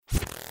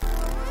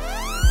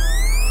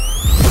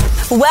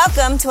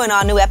Welcome to an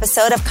all-new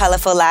episode of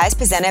Colorful Lives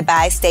presented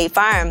by State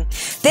Farm.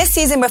 This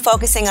season, we're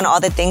focusing on all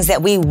the things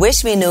that we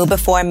wish we knew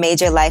before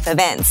major life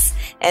events.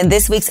 In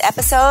this week's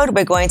episode,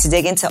 we're going to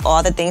dig into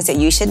all the things that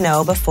you should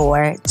know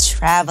before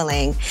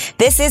traveling.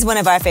 This is one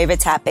of our favorite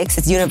topics.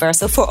 It's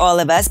universal for all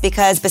of us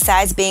because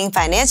besides being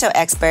financial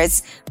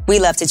experts, we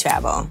love to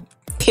travel.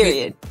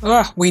 Period.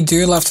 We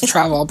do love to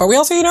travel, but we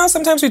also,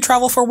 sometimes we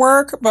travel for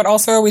work, but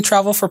also we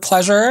travel for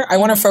pleasure. I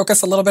want to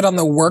focus a little bit on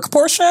the work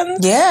portion.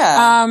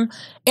 Yeah.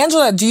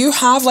 Angela, do you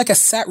have like a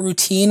set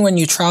routine when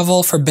you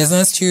travel for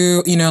business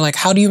to,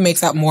 how do you make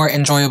that more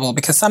enjoyable?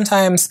 Because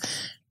sometimes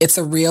it's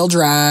a real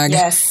drag.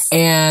 Yes.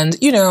 And,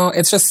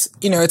 it's just,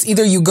 it's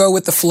either you go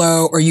with the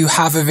flow or you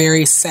have a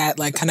very set,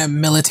 like kind of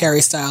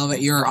military style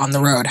that you're on the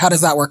road. How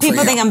does that work for you?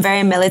 People think I'm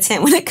very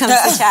militant when it comes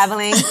to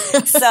traveling.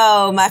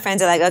 So my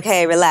friends are like,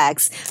 okay,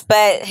 relax.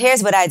 But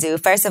here's what I do.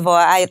 First of all,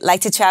 I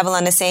like to travel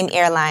on the same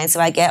airline. So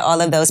I get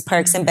all of those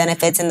perks and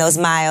benefits and those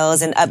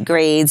miles and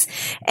upgrades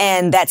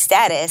and that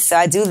status. So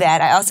I do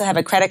that. I also have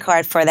a credit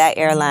card for that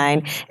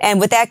airline. And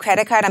with that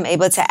credit card, I'm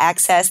able to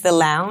access the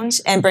lounge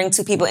and bring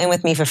 2 people in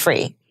with me for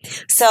free.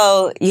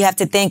 So you have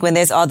to think when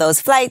there's all those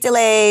flight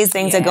delays,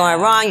 things are going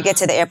wrong, you get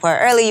to the airport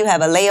early, you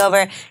have a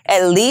layover,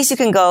 at least you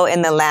can go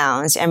in the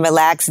lounge and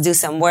relax, do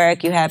some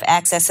work. You have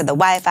access to the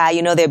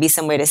Wi-Fi. There'll be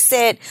somewhere to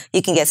sit.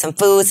 You can get some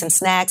food, some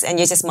snacks, and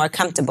you're just more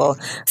comfortable.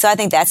 So I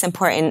think that's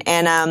important.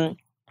 And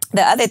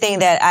the other thing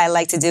that I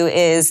like to do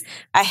is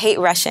I hate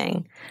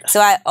rushing. So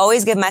I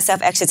always give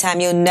myself extra time.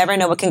 You'll never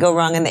know what can go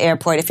wrong in the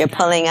airport if you're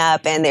pulling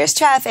up and there's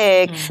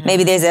traffic. Mm-hmm.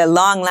 Maybe there's a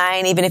long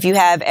line, even if you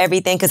have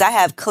everything. Because I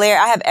have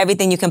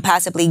everything you can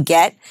possibly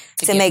get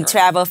to make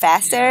travel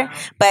faster. Yeah.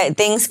 But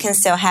things can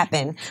still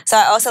happen. So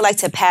I also like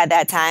to pad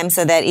that time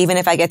so that even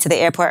if I get to the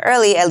airport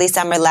early, at least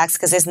I'm relaxed.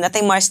 Because there's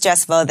nothing more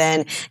stressful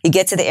than you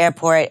get to the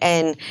airport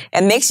and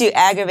it makes you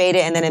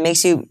aggravated, and then it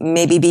makes you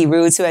maybe be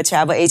rude to a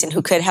travel agent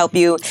who could help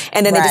you,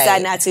 and then they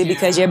decide not to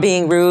because you're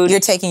being rude. You're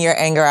taking your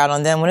anger out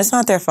on them when it's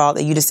not their fault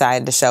that you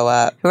decided to show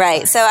up.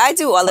 Right. So I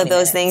do all of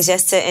those things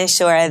just to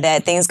ensure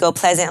that things go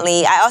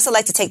pleasantly. I also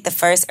like to take the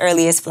first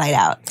earliest flight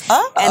out.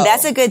 Oh. And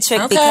that's a good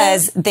trick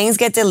because things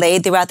get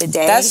delayed throughout the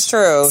day. That's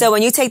true. So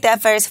when you take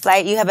that first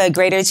flight, you have a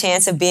greater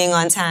chance of being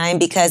on time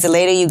because the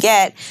later you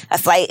get, a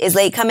flight is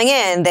late coming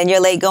in, then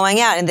you're late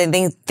going out, and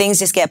then things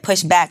just get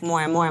pushed back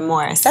more and more and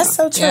more. So. That's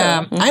so true.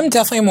 Yeah, I'm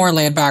definitely more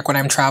laid back when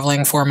I'm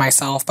traveling for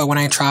myself, but when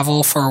I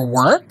travel for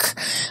work,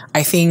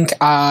 I think,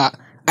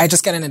 I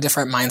just get in a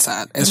different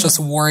mindset. It's just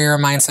warrior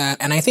mindset.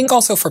 And I think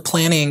also for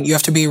planning, you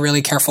have to be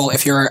really careful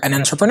if you're an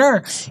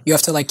entrepreneur. You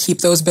have to keep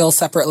those bills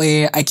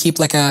separately. I keep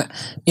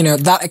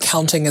that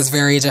accounting is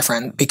very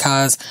different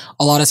because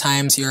a lot of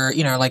times you're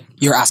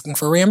asking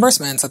for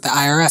reimbursements at the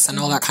IRS and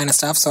all that kind of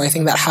stuff. So I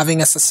think that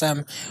having a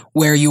system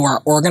where you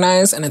are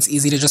organized and it's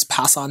easy to just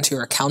pass on to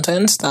your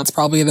accountant, that's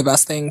probably the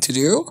best thing to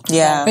do.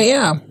 Yeah. But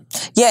yeah.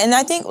 Yeah. And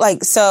I think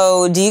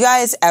so do you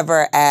guys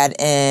ever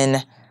add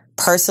in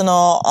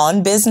personal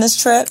on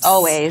business trips?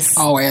 Always.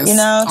 So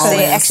the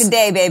extra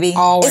day, baby.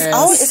 Always.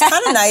 It's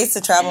kind of nice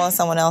to travel on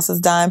someone else's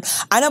dime.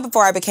 I know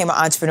before I became an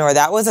entrepreneur,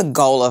 that was a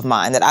goal of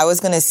mine, that I was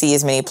going to see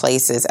as many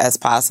places as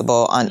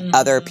possible on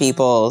other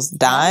people's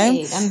dime.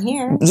 Right, I'm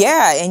here.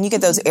 Yeah, and you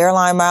get those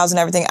airline miles and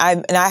everything.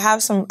 I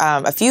have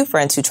a few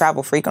friends who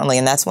travel frequently,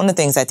 and that's one of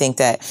the things I think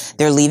that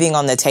they're leaving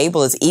on the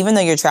table is even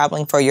though you're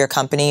traveling for your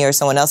company or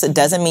someone else, it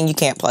doesn't mean you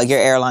can't plug your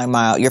airline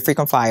mile, your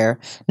frequent flyer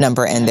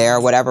number in there, or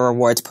whatever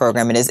rewards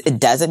program it is. It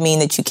doesn't mean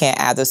that you can't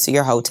add those to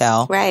your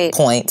hotel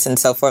points and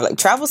so forth.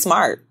 Travel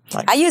smart.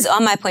 I use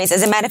all my points.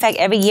 As a matter of fact,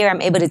 every year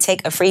I'm able to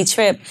take a free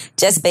trip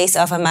just based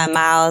off of my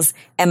miles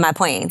and my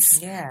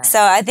points. Yeah. So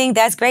I think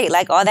that's great.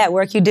 All that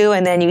work you do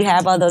and then you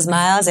have all those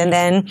miles and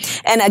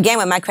again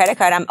with my credit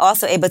card, I'm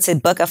also able to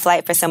book a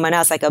flight for someone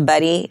else, like a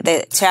buddy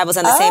that travels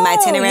on the same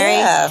itinerary.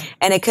 Yeah.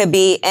 And it could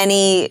be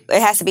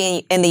it has to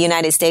be in the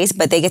United States,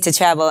 but they get to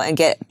travel and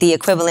get the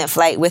equivalent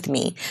flight with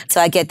me. So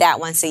I get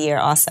that once a year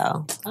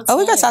also.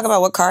 We got to talk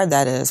about what card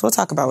that is. We'll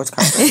talk about which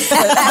card.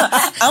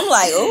 I'm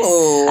like,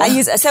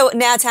 ooh. So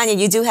now, Tanya,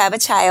 you do have a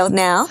child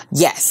now.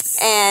 Yes.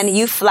 And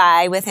you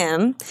fly with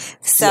him.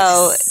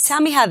 So tell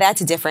me how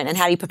that's different and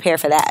how do you prepare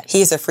for that?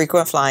 He's a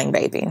frequent flying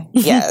baby.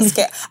 Yes.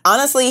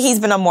 Honestly, he's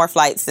been on more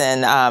flights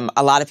than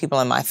a lot of people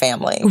in my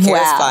family.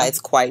 Karis flies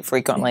quite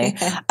frequently.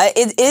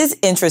 It is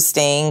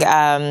interesting.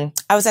 I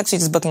was actually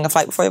just booking a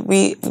flight before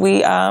we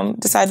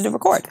decided to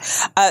record.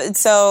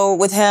 So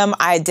with him,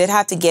 I did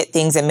have to get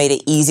things that made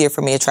it easier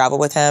for me to travel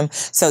with him.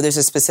 So there's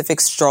a specific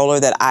stroller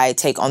that I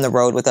take on the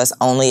road with us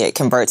only. It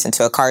converts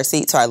into a car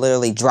seat. So I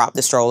literally drop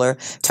the stroller,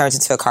 turns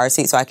into a car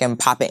seat so I can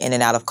pop it in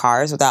and out of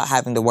cars without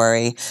having to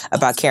worry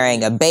about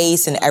carrying a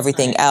base and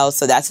everything else.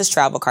 So that's his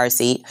travel car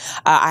seat.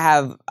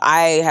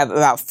 I have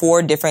about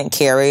 4 different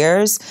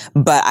carriers,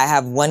 but I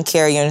have one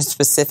carrier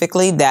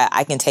specifically that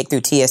I can take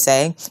through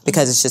TSA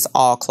because it's just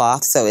all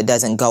cloth. So it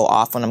doesn't go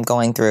off when I'm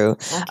going through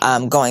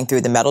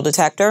the metal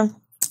detector.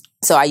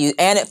 So I use,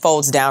 and it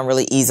folds down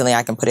really easily.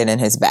 I can put it in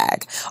his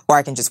bag, or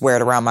I can just wear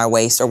it around my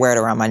waist or wear it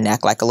around my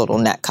neck like a little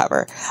neck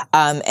cover.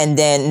 And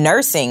then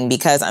nursing,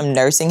 because I'm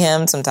nursing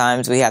him,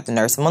 sometimes we have to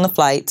nurse him on the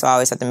flight. So I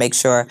always have to make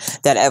sure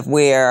that if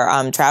we're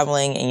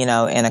traveling,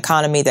 in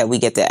economy, that we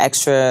get the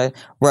extra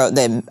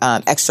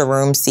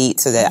room seat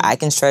so that I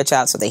can stretch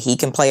out, so that he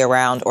can play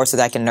around, or so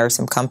that I can nurse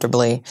him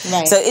comfortably.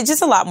 Right. So it's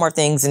just a lot more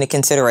things into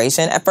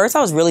consideration. At first,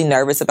 I was really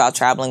nervous about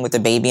traveling with a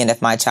baby, and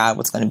if my child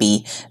was going to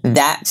be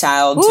that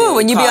child. Ooh,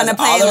 when you be on the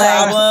plane,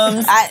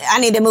 like, I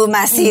need to move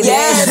my seat.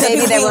 Yeah, the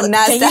baby that will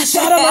not stop. Can you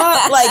shut him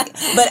up?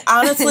 But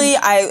honestly,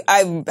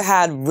 I've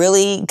had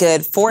really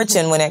good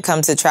fortune when it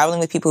comes to traveling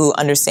with people who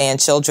understand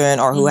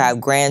children or who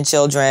have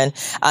grandchildren,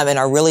 and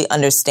are really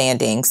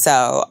understanding.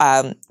 So,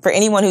 for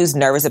anyone who's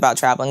nervous about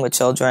traveling with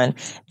children,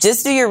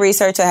 just do your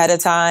research ahead of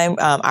time.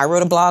 I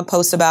wrote a blog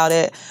post about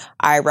it.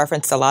 I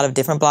referenced a lot of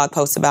different blog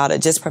posts about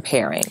it, just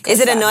preparing. Is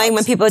it annoying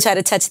when people try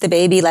to touch the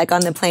baby, like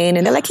on the plane,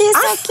 and they're like, he's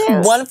so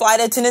cute? One flight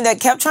attendant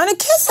that kept trying to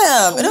kiss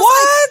him. And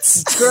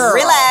what? Like, girl,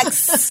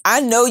 relax.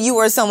 I know you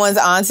were someone's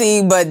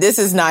auntie, but this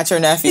is not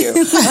your nephew.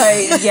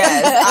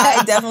 Yes,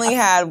 I definitely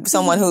had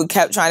someone who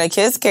kept trying to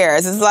kiss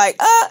Karis. It's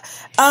like,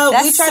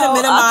 we try to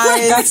minimize.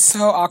 Awkward. That's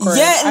so awkward.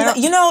 Yeah,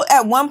 and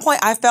at one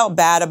point I felt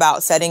bad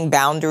about setting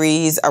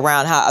boundaries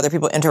around how other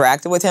people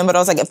interacted with him, but I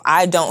was like, if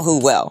I don't,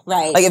 who will?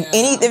 Right. Like,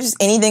 if there's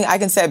anything I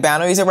can set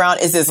boundaries around,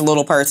 is this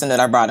little person that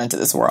I brought into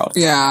this world.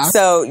 Yeah.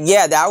 So,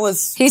 yeah, that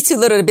was... He's too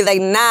little to be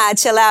like, nah,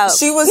 chill out.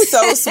 She was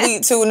so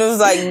sweet, too, and it was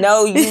like,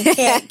 no, you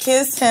can't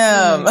kiss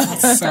him.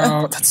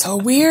 That's so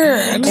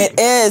weird. It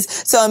is.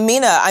 So,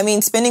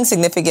 Amina, spending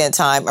significant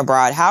time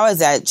abroad, how has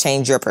that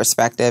changed your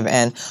perspective,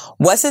 and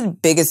what's the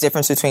biggest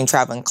difference between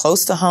traveling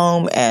close to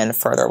home and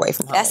further away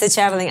from home? That's the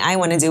traveling I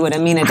want to do, what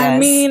Amina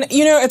does.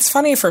 It's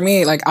funny for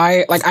me,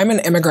 I'm an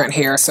immigrant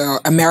here, so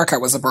America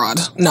was abroad,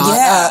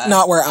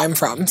 not where I'm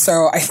from.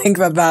 So I think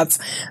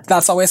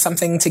that's always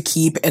something to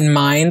keep in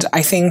mind.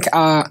 I think,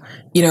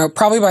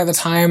 probably by the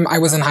time I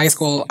was in high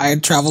school, I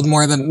had traveled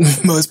more than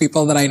most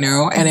people that I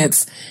know. And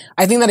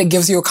I think that it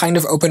gives you a kind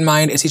of open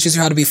mind. It teaches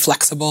you how to be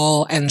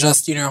flexible, and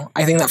just,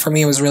 I think that for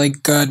me it was really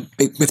good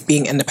with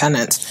being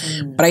independent.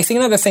 But I think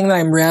that the thing that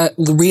I'm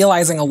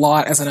realizing a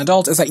lot as an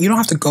adult is that you don't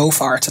have to go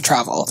far to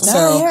travel.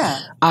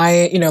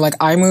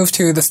 I moved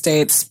to the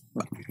States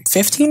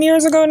 15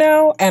 years ago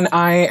now, and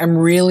I am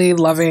really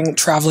loving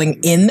traveling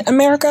in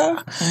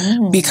America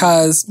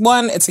because,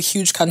 one, it's a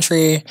huge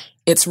country.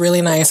 It's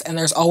really nice, and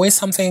there's always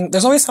something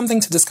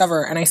to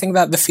discover. And I think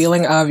that the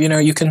feeling of,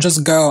 you can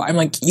just go, I'm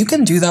like, you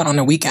can do that on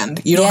a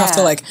weekend. You don't have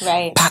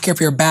to pack up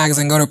your bags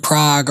and go to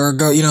Prague or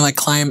go,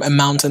 climb a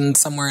mountain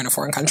somewhere in a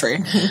foreign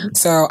country.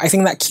 So I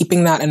think that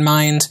keeping that in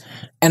mind,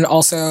 and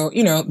also,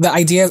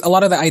 a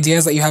lot of the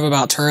ideas that you have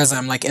about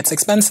tourism, like it's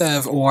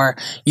expensive or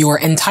you're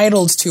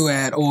entitled to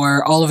it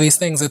or all of these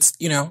things, it's,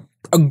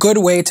 a good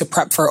way to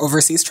prep for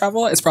overseas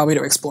travel is probably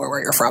to explore where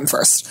you're from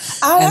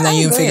first. And then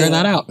you figure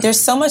that out. There's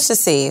so much to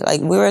see.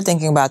 Like, we were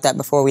thinking about that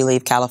before we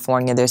leave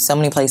California. There's so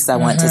many places I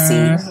want to see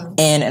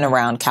in and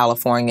around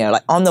California,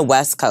 like on the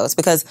West Coast,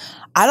 because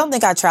I don't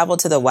think I traveled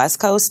to the West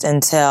Coast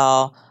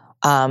until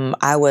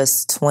I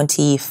was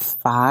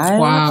 25.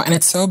 Wow. And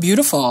it's so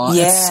beautiful.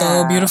 Yeah. It's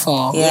so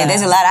beautiful. Yeah,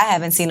 there's a lot I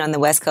haven't seen on the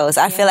West Coast.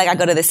 I feel like I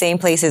go to the same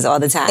places all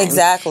the time.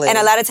 Exactly. And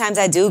a lot of times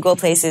I do go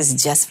places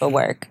just for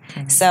work.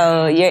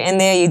 So you're in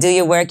there, you do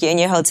your work, you're in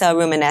your hotel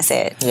room, and that's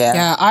it. Yeah.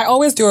 Yeah. I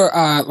always do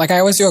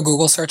a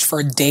Google search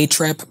for day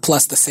trip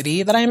plus the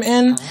city that I'm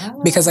in,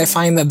 because I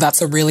find that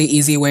that's a really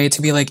easy way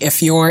to be like,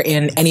 if you're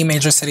in any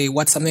major city,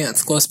 what's something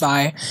that's close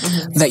by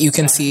that you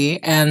can see?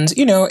 And,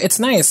 it's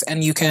nice,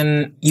 and you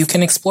can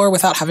explore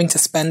without having to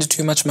spend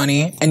too much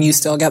money, and you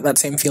still get that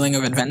same feeling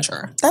of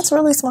adventure. That's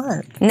really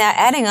smart. Now,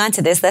 adding on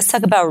to this, let's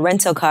talk about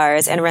rental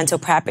cars and rental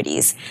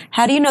properties.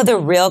 How do you know the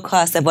real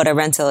cost of what a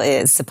rental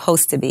is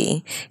supposed to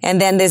be? And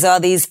then there's all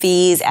these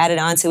fees added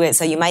onto it,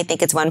 so you might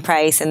think it's one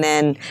price, and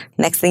then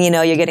next thing you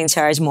know, you're getting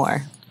charged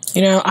more.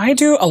 I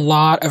do a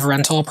lot of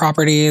rental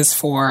properties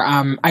for,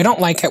 I don't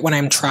like it when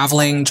I'm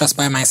traveling just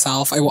by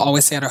myself. I will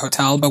always stay at a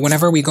hotel, but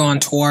whenever we go on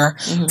tour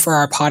for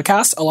our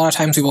podcast, a lot of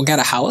times we will get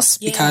a house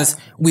because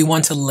we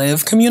want to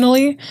live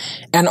communally.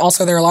 And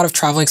also there are a lot of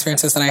travel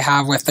experiences that I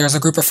have there's a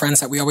group of friends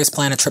that we always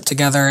plan a trip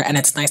together, and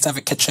it's nice to have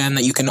a kitchen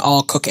that you can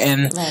all cook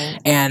in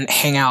and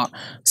hang out.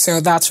 So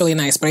that's really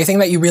nice. But I think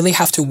that you really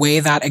have to weigh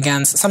that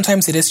against,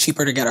 sometimes it is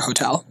cheaper to get a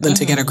hotel than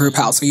to get a group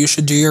house. So you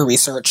should do your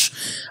research.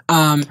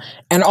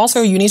 And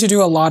also you need to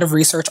do a lot of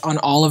research on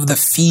all of the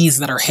fees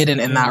that are hidden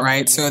in that,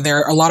 right? So there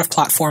are a lot of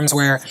platforms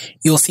where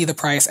you'll see the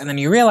price and then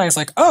you realize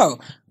like, oh,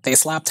 they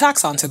slap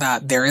tax onto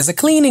that. There is a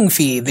cleaning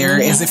fee. There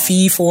is a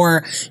fee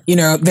for,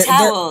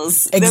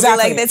 towels.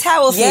 Exactly. Like the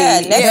towel fee.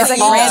 Yeah, there's like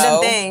a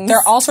random thing. There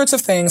are all sorts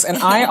of things. And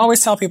I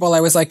always tell people, I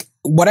was like,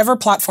 whatever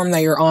platform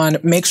that you're on,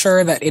 make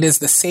sure that it is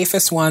the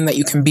safest one that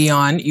you can be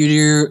on.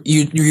 You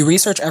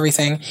research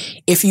everything.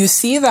 If you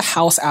see the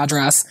house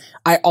address,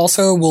 I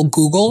also will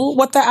Google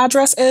what the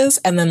address is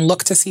and then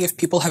look to see if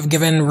people have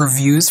given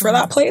reviews for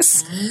that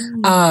place.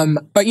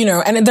 But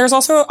and there's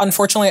also,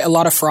 unfortunately, a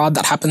lot of fraud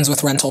that happens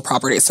with rental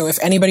properties. So if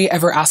anybody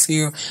ever asks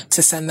you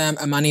to send them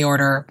a money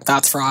order,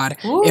 that's fraud.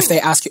 Ooh. If they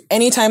ask you,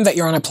 anytime that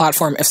you're on a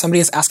platform, if somebody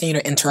is asking you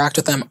to interact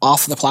with them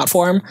off the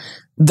platform,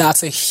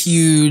 that's a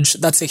huge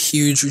risk. That's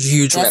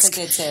a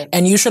good tip.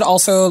 And you should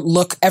also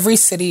look, every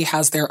city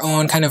has their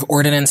own kind of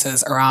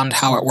ordinances around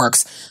how it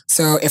works.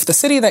 So if the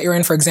city that you're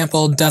in, for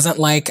example, doesn't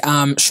like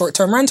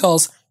short-term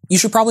rentals, you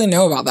should probably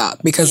know about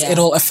that because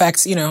it'll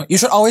affect, you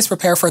should always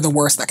prepare for the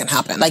worst that can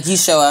happen. Like you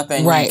show up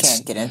and you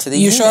can't get into the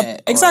unit. Show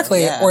up,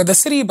 exactly. Or the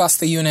city busts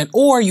the unit,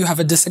 or you have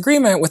a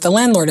disagreement with the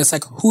landlord. It's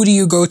like, who do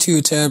you go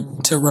to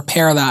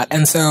repair that?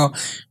 And so,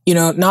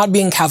 not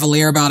being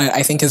cavalier about it,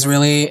 I think it's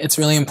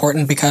really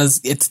important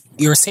because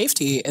your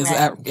safety is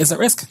at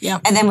risk. Yeah.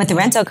 And then with the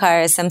rental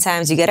cars,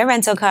 sometimes you get a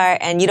rental car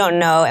and you don't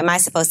know, am I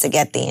supposed to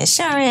get the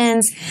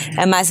insurance?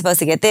 Am I supposed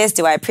to get this?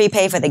 Do I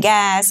prepay for the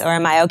gas? Or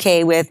am I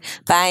okay with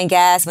buying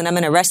gas when I'm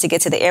in a rush to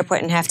get to the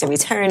airport and have to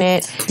return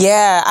it?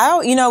 Yeah.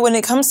 When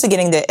it comes to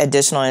getting the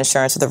additional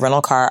insurance with the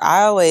rental car,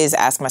 I always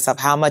ask myself,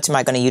 how much am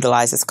I going to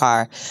utilize this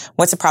car?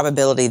 What's the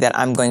probability that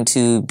I'm going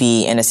to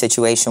be in a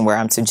situation where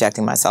I'm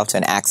subjecting myself to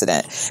an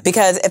accident?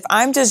 Because if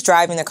I'm just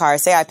driving the car,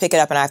 say I pick it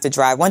up and I have to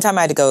drive. One time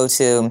I had to go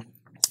to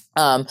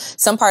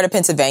some part of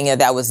Pennsylvania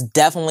that was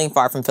definitely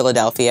far from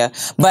Philadelphia,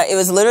 but it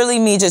was literally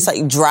me just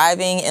like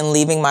driving and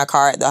leaving my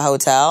car at the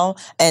hotel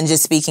and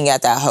just speaking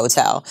at that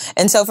hotel.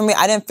 And so for me,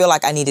 I didn't feel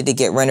like I needed to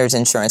get renter's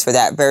insurance for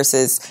that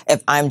versus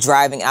if I'm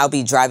driving, I'll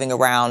be driving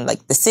around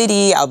like the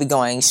city, I'll be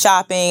going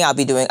shopping, I'll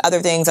be doing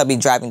other things, I'll be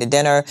driving to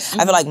dinner.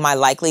 I feel like my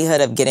likelihood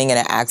of getting in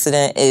an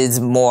accident is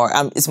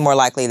it's more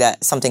likely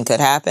that something could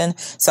happen.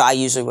 So I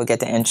usually will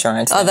get the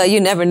insurance. Although you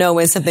never know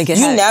when something can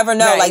happen. You never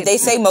know. Right. Like they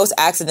say most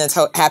accidents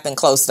happen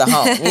close to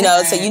home,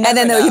 so you never and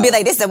then know. You'd be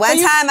like, this is the one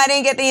time I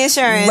didn't get the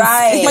insurance.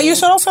 Right. But you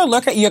should also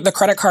look at the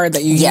credit card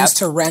that you use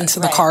to rent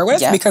the car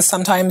with because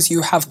sometimes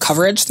you have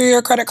coverage through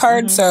your credit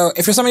card. So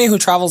if you're somebody who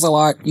travels a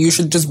lot, you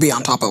should just be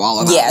on top of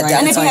all of that. Yeah, right?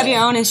 And if you have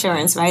your own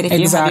insurance, right? If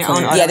you have your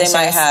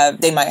own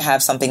they might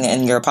have something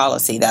in your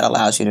policy that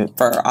allows you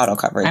for auto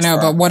coverage. I know,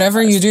 but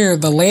whatever you do,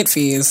 the late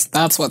fees,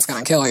 that's what's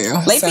going to kill you.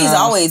 Late fees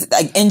always,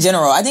 like in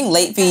general, I think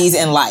late fees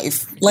in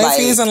life. Late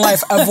fees in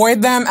life,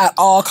 avoid them at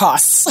all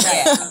costs.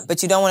 Yeah,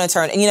 but you don't want to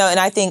turn, and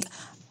I think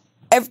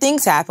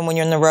things happen when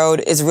you're on the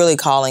road is really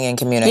calling and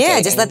communicating.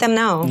 Yeah, just let them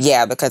know.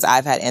 Yeah, because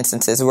I've had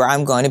instances where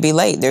I'm going to be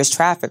late. There's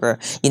traffic or,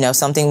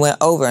 something went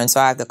over. And so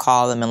I have to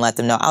call them and let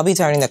them know I'll be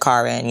turning the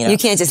car in. You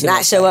can't just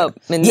not show up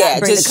and not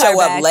bring just the car show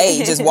back. Up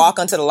late. Just walk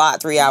onto the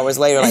lot 3 hours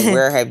later, like,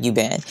 where have you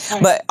been?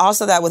 But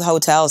also that with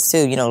hotels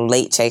too,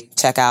 late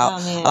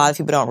checkout. A lot of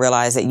people don't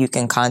realize that you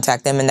can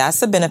contact them. And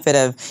that's the benefit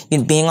of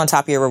being on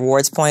top of your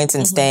rewards points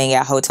and staying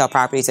at hotel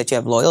properties that you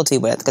have loyalty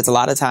with. Because a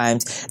lot of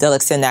times they'll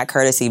extend that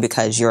courtesy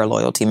because you're a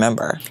loyalty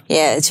member.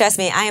 Yeah. Trust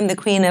me, I am the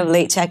queen of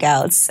late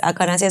checkouts. I'll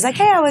call down and say, like,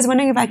 hey, I was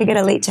wondering if I could get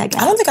a late checkout.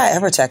 I don't think I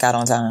ever check out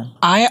on time.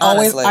 I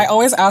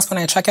always ask when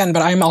I check in,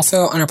 but I'm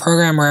also on a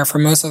program where for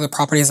most of the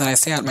properties that I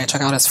stay at, my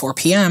checkout is 4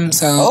 p.m.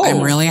 So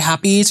I'm really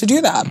happy to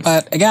do that.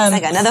 But again,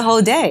 it's like another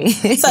whole day.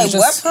 It's like,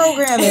 what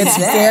program is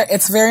that?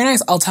 It's very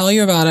nice. I'll tell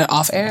you about it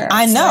off air.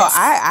 I know. Nice.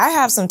 I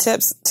have some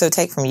tips to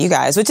take from you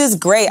guys, which is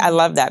great. I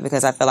love that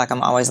because I feel like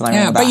I'm always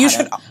learning about how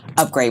to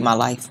upgrade my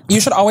life. You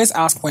should always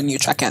ask when you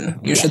check in.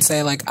 You should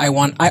say, like, I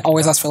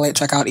always ask for late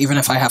checkout, even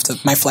if I have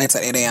my flight's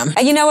at 8 a.m.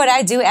 And you know what?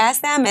 I do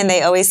ask them, and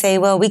they always say,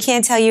 well, we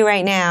can't tell you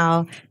right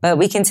now, but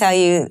we can tell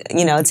you,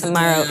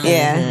 tomorrow.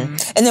 Yeah.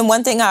 And then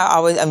one thing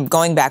I'm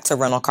going back to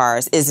rental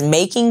cars is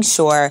making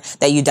sure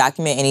that you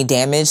document any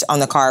damage on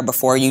the car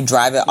before you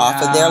drive it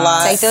off of their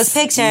lot. Take those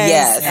pictures.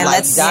 Yes. And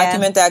let's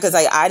document that because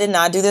I did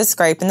not do this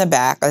scrape in the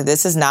back or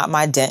this is not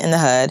my dent in the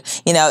hood.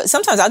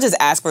 Sometimes I'll just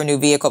ask for a new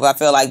vehicle, but I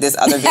feel like this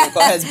other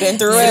vehicle has been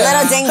through it.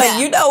 Little ding But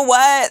you know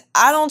what?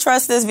 I don't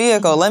trust this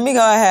vehicle. Let me go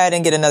ahead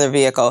and get another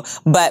vehicle.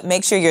 But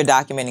make sure you're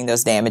documenting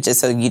those damages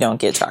so you don't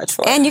get charged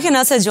for it. And you can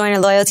also join a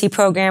loyalty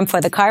program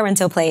for the car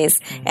rental place,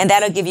 and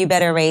that'll give you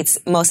better rates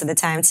most of the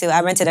time, too.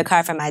 I rented a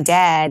car for my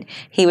dad.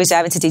 He was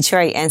driving to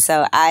Detroit, and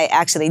so I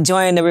actually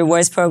joined the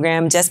rewards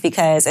program just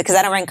because I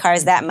don't rent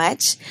cars that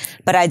much,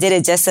 but I did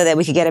it just so that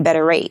we could get a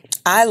better rate.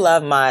 I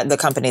love the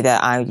company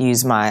that I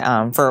use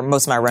for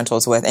most of my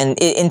rentals with, and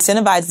it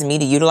incentivizes me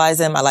to utilize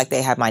them. I like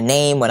they have my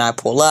name when I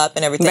pull up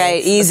and everything.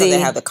 Right, easy. So they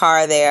have the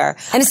car there.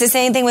 And it's the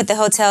same thing with the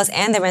hotels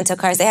and the rental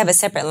cars. They have a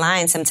separate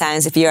line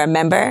sometimes if you're a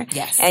member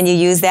and you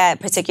use that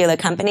particular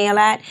company a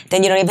lot,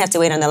 then you don't even have to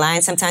wait on the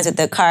line. Sometimes with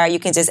the car, you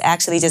can just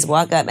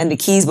walk up and the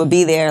keys will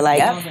be there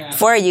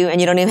for you,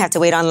 and you don't even have to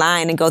wait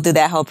online and go through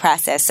that whole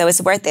process. So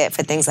it's worth it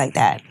for things like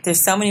that.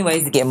 There's so many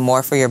ways to get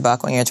more for your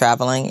buck when you're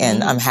traveling,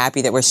 and I'm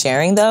happy that we're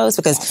sharing those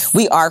because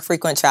we are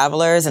frequent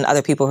travelers and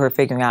other people who are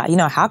figuring out,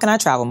 how can I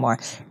travel more?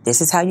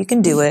 This is how you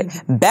can do it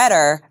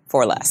better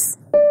for less.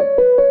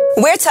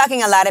 We're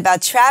talking a lot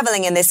about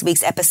traveling in this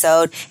week's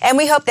episode, and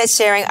we hope that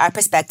sharing our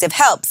perspective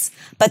helps.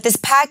 But this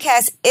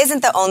podcast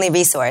isn't the only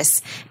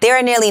resource. There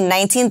are nearly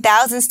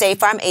 19,000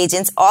 State Farm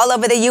agents all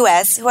over the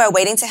U.S. who are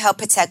waiting to help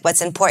protect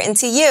what's important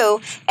to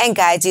you and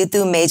guide you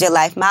through major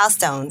life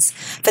milestones.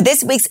 For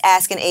this week's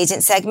Ask an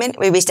Agent segment,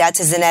 we reached out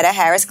to Zanetta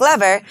Harris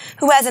Glover,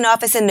 who has an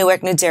office in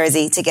Newark, New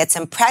Jersey, to get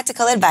some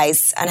practical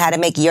advice on how to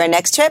make your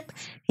next trip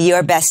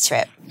your best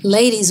trip.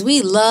 Ladies,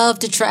 we love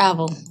to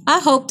travel. I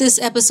hope this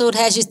episode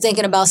has you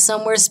thinking about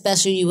somewhere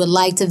special you would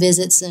like to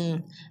visit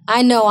soon.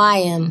 I know I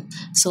am.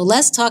 So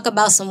let's talk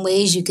about some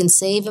ways you can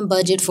save and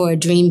budget for a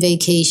dream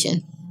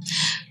vacation.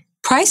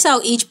 Price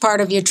out each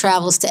part of your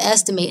travels to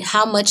estimate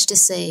how much to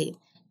save.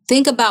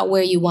 Think about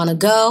where you want to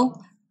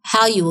go,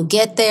 how you will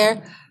get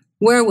there,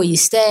 where will you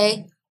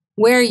stay,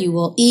 where you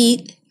will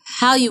eat,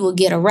 how you will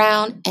get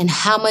around, and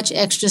how much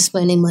extra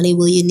spending money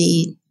will you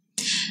need.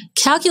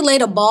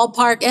 Calculate a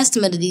ballpark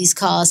estimate of these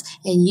costs,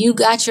 and you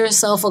got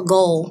yourself a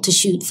goal to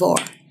shoot for.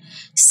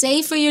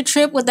 Save for your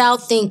trip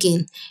without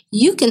thinking.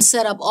 You can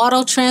set up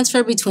auto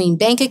transfer between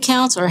bank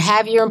accounts or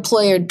have your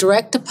employer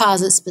direct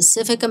deposit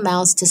specific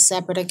amounts to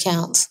separate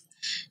accounts.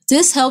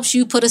 This helps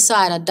you put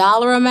aside a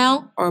dollar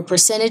amount or a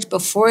percentage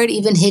before it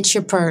even hits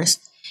your purse.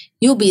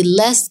 You'll be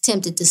less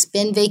tempted to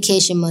spend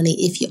vacation money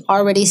if you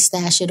already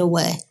stash it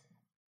away.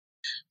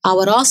 I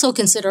would also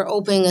consider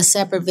opening a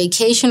separate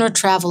vacation or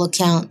travel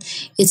account.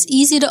 It's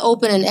easy to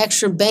open an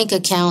extra bank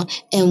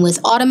account, and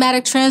with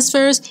automatic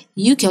transfers,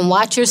 you can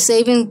watch your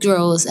savings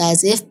grow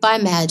as if by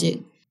magic.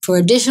 For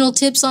additional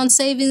tips on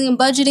saving and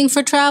budgeting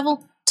for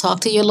travel,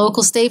 talk to your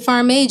local State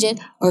Farm agent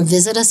or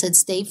visit us at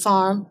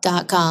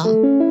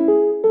statefarm.com.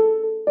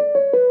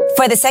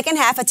 For the second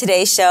half of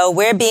today's show,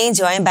 we're being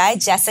joined by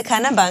Jessica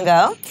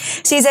Nabungo.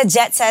 She's a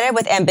jet setter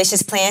with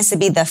ambitious plans to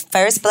be the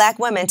first Black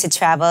woman to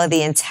travel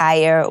the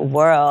entire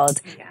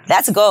world.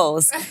 That's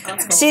goals.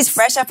 She's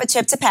fresh off a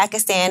trip to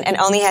Pakistan and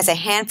only has a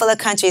handful of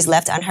countries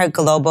left on her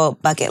global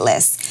bucket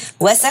list.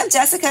 What's up,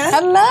 Jessica?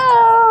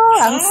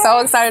 Hello. I'm so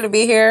excited to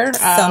be here.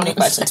 So many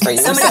questions for you.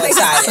 So many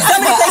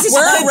excited.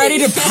 We're ready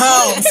to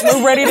pounce.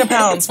 We're ready to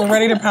pounce. We're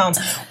ready to pounce.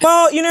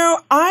 Well, you know,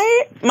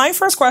 my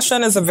first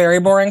question is a very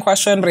boring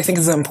question, but I think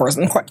is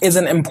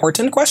an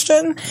important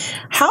question.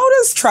 How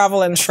does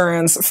travel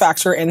insurance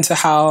factor into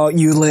how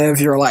you live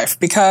your life?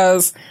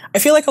 Because I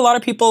feel like a lot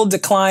of people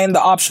decline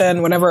the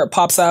option whenever it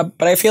pops up,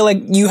 but I feel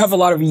like you have a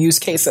lot of use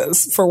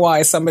cases for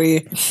why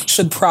somebody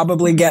should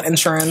probably get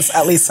insurance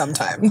at least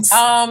sometimes.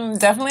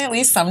 Definitely at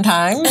least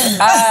sometimes.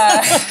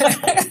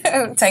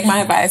 Take my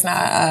advice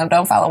now.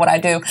 Don't follow what I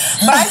do.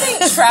 But I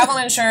think travel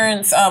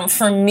insurance,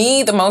 for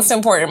me, the most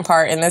important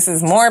part, and this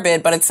is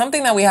morbid, but it's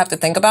something that we have to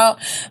think about.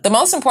 The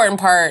most important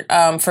part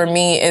for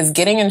me is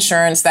getting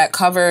insurance that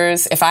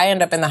covers, if I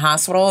end up in the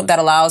hospital, that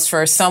allows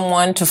for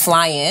someone to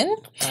fly in.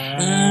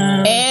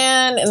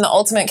 And in the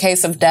ultimate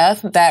case of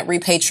death, that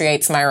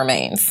repatriates my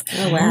remains.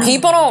 Oh, wow.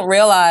 People don't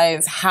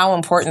realize how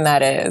important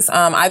that is.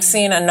 I've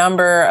seen a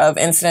number of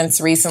incidents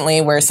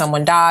recently where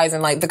someone dies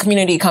and like the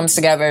community comes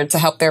together to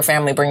help their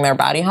family bring their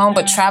body home.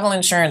 But travel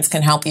insurance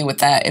can help you with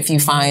that if you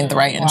find the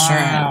right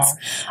insurance.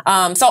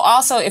 So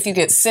also if you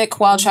get sick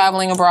while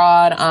traveling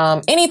abroad,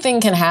 anything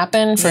can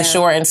happen for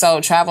sure. And so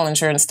travel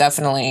insurance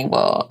definitely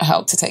will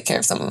help to take care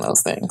of some of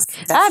those things.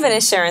 I have an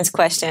insurance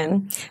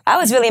question. I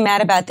was really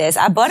mad about this.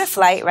 I bought a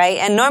flight, right?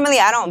 And normally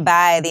I don't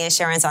buy the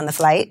insurance on the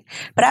flight,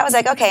 but I was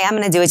like, okay, I'm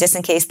going to do it just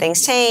in case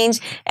things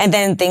change. And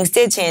then things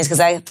did change because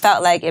I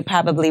felt like it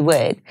probably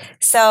would.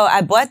 So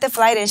I bought the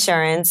flight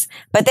insurance,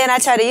 but then I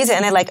tried to use it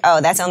and they're like, oh,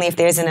 that's only if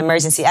there's an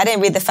emergency. I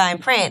didn't read the fine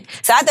print.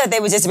 So I thought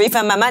they would just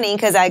refund my money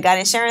because I got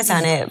insurance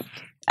on it.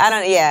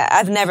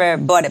 I've never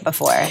bought it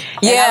before. And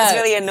I was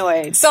really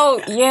annoyed. So,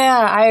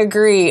 I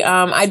agree.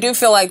 I do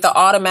feel like the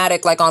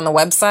automatic, like on the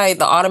website,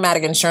 the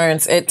automatic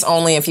insurance, it's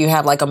only if you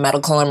have like a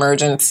medical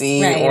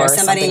emergency or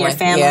somebody in your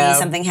family,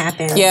 something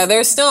happens. Yeah,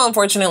 there's still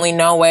unfortunately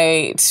no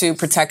way to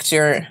protect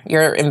your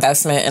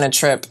investment in a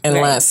trip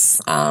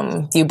unless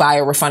you buy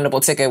a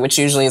refundable ticket, which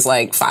usually is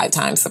like 5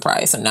 times the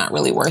price and not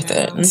really worth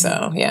it. Mm-hmm.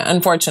 So,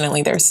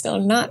 unfortunately, there's still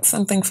not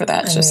something for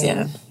that just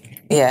yet.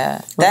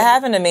 Yeah, that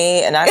happened to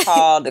me, and I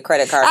called the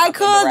credit card company I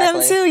called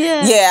directly. them too,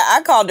 Yeah,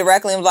 I called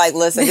directly and was like,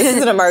 listen, this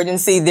is an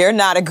emergency. They're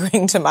not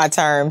agreeing to my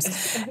terms.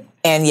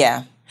 And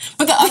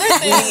But the other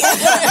thing,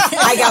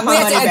 I got my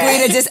money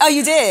back. Oh,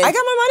 you did? I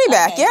got my money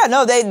back. Okay. Yeah,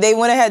 no, they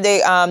went ahead.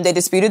 They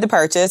disputed the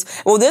purchase.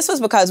 Well, this was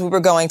because we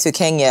were going to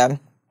Kenya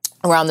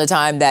around the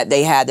time that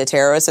they had the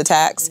terrorist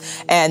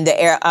attacks, and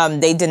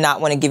they did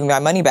not want to give me my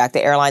money back.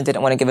 The airline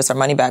didn't want to give us our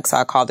money back, so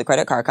I called the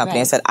credit card company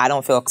and said, I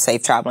don't feel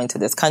safe traveling to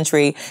this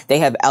country. They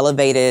have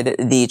elevated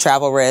the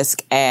travel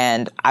risk,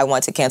 and I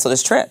want to cancel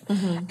this trip.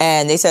 Mm-hmm.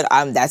 And they said,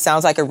 that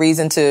sounds like a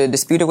reason to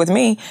dispute it with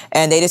me,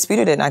 and they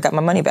disputed it, and I got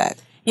my money back.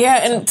 Yeah,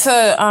 and to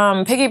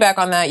piggyback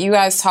on that, you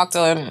guys talked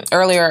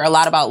earlier a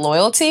lot about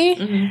loyalty.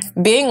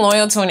 Mm-hmm. Being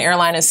loyal to an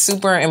airline is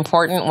super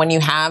important when you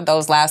have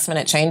those last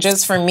minute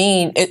changes. For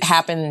me, it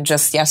happened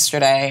just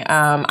yesterday.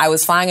 I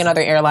was flying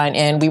another airline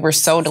in. We were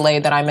so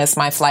delayed that I missed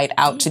my flight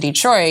out to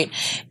Detroit.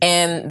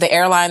 And the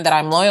airline that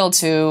I'm loyal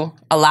to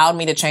allowed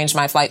me to change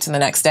my flight to the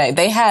next day.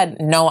 They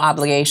had no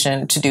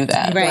obligation to do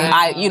that.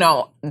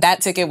 Right.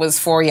 That ticket was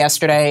for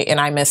yesterday and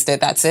I missed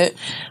it. That's it.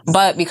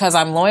 But because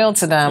I'm loyal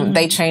to them,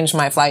 they changed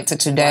my flight to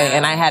today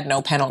and I had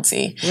no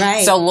penalty.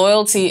 Right. So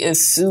loyalty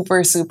is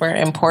super, super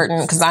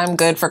important because I'm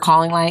good for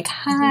calling like,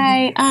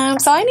 hi,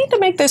 so I need to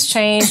make this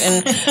change.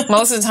 And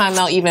most of the time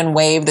they'll even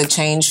waive the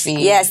change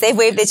fee. Yes, they've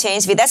waived the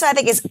change fee. That's why I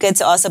think it's good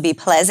to also be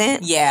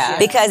pleasant. Yeah.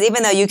 Because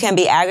even though you can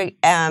be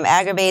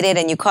aggravated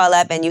and you call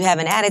up and you have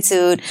an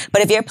attitude,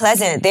 but if you're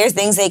pleasant, there's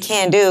things they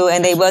can do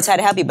and they will try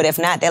to help you. But if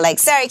not, they're like,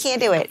 sorry,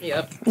 can't do it.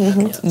 Yep.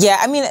 Mm-hmm. Yeah,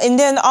 I mean, and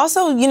then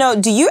also,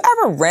 do you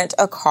ever rent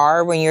a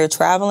car when you're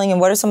traveling?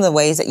 And what are some of the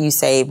ways that you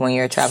save when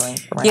you're traveling?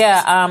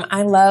 Yeah,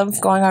 I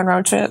love going on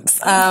road trips.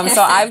 So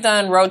I've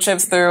done road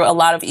trips through a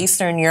lot of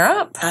Eastern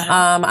Europe.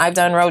 I've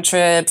done road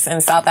trips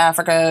in South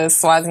Africa,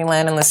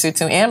 Swaziland, and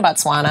Lesotho, and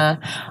Botswana.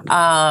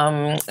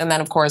 And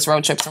then, of course,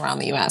 road trips around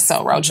the U.S.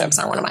 So road trips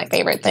are one of my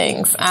favorite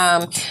things.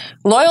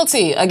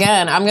 Loyalty,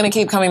 again, I'm going to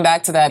keep coming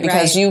back to that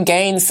because you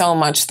gain so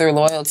much through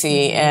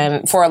loyalty.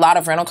 And for a lot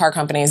of rental car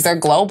companies, they're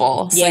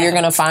global. So you're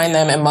going to find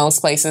them in most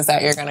places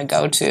that you're going to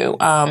go to.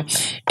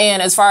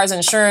 And as far as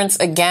insurance,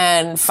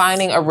 again,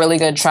 finding a really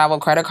good travel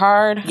credit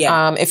card.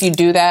 If you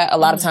do that, a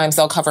lot of times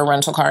they'll cover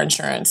rental car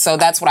insurance. So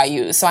that's what I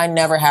use. So I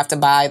never have to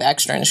buy the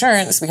extra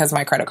insurance because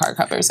my credit card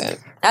covers it.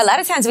 A lot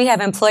of times we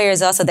have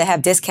employers also that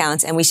have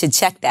discounts and we should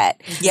check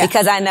that. Yeah.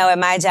 Because I know at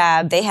my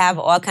job, they have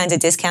all kinds of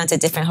discounts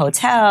at different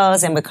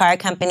hotels and with car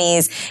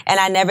companies. And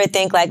I never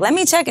think like, let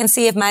me check and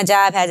see if my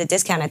job has a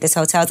discount at this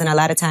hotel. And a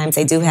lot of times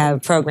they do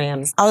have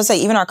programs. I would say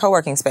even our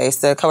co-working space,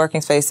 the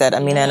co-working space that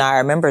Amina and I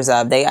are members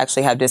of, they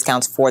actually have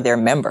discounts for their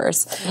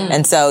members.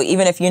 And so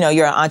even if,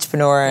 you're an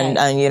entrepreneur and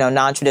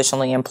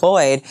non-traditionally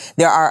employed,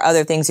 there are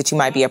other things that you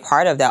might be a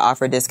part of that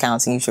offer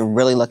discounts and you should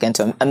really look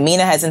into them.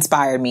 Amina has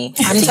inspired me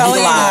to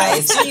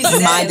utilize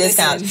my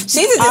discount. She's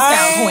a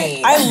discount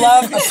queen. I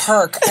love a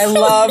perk. I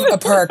love a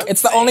perk.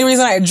 It's the only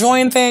reason I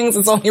join things.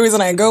 It's the only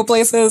reason I go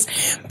places.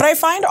 But I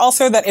find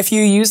also that if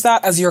you use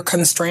that as your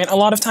constraint a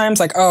lot of times,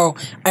 like, oh,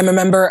 I'm a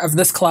member of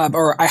this club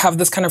or I have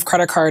this kind of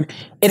credit card,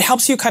 it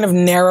helps you kind of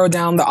narrow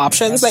down the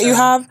options that you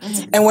have.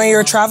 And when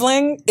you're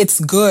traveling, it's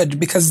good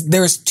because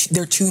there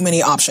are too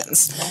many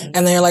options.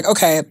 And then you're like,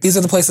 okay, these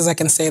are the places I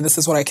can stay. This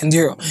is what I can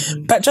do.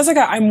 But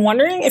Jessica, I'm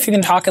wondering if you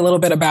can talk a little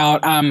bit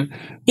about,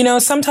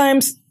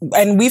 sometimes,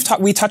 and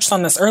we touched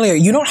on this earlier,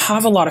 you don't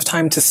have a lot of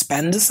time to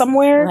spend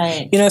somewhere.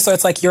 Right. So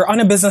it's like you're on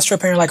a business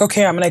trip and you're like,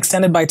 okay, I'm going to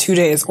extend it by 2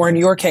 days. Or in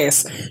your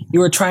case, you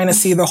were trying to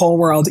see the whole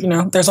world.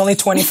 There's only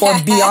 24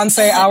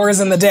 Beyonce hours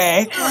in the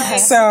day. Right.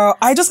 So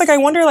I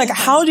wonder,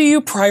 how do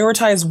you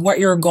prioritize what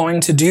you're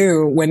going to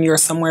do when you're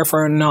somewhere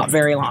for not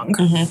very long?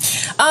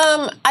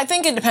 I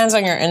think it depends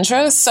on your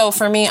interests. So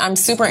for me, I'm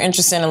super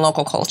interested in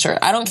local culture.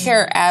 I don't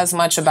care as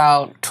much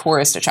about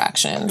tourist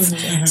attractions.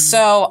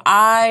 So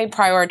I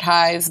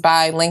prioritize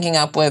by linking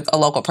up with a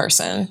local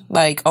person,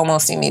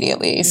 almost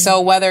immediately.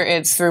 So whether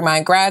it's through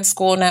my grad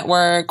school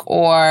network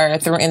or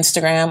through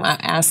Instagram, I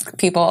ask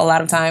people a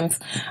lot of times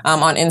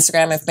on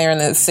Instagram if they're in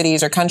the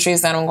cities or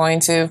countries that I'm going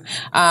to.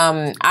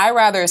 I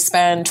rather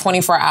spend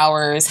 24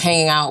 hours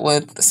hanging out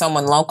with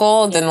someone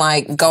local than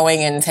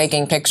going and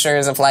taking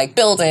pictures of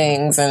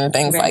buildings and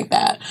things like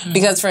that.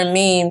 Because for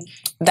me,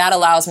 that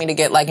allows me to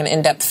get an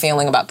in-depth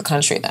feeling about the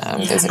country that I'm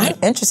visiting.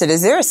 I'm interested.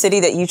 Is there a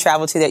city that you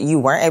traveled to that you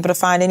weren't able to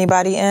find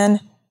anybody in?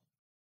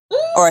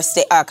 Or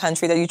a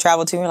country that you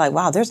traveled to and you're like,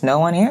 wow, there's no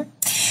one here?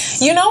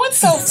 It's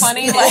so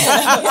funny.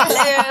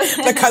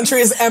 The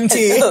country is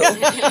empty.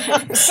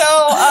 So,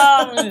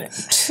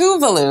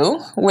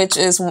 Tuvalu, which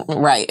is,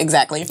 right,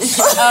 exactly. One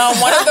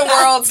of the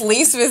world's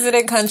least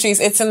visited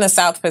countries. It's in the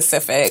South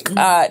Pacific.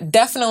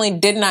 Definitely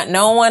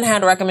no one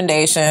had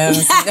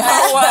recommendations.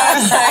 No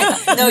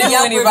one knew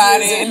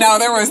anybody. No,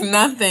 there was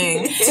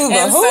nothing.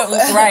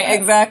 Tuvalu. Right,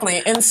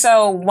 exactly. And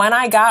so when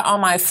I got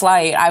on my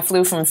flight, I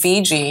flew from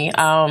Fiji.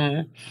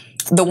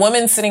 The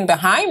woman sitting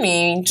behind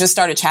me just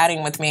started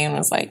chatting with me and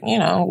was like,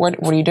 what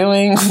are you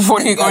doing?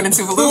 What are you going to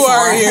Tuvalu for? Who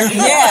are you?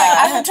 Yeah,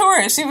 I'm a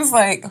tourist. She was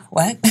like,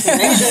 what?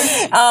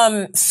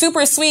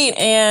 Super sweet.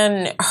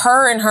 And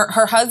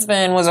her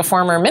husband was a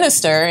former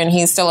minister and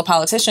he's still a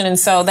politician. And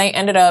so they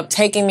ended up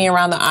taking me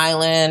around the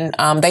island.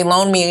 They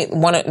loaned me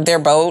their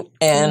boat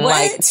and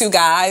 2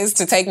 guys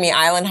to take me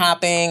island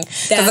hopping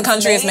because the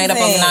country is made up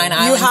of 9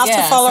 islands. You have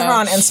to follow her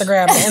on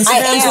Instagram. The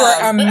Instagrams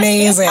were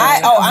amazing.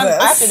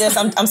 After this,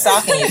 I'm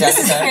stalking you, Jessica.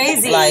 This is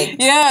crazy. Like,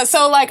 yeah,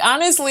 so like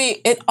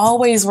honestly, it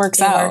always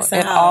works out.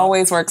 It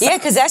always works out. Yeah,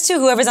 because that's true.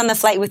 Whoever's on the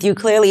flight with you,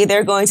 clearly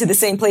they're going to the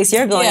same place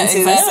you're going to.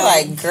 Exactly. So.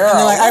 Like, girl,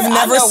 Like, I've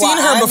never seen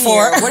her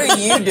before. What are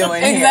you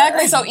doing here?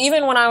 Exactly. So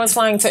even when I was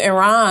flying to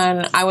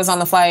Iran, I was on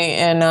the flight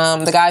and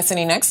the guy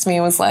sitting next to me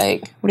was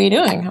like, what are you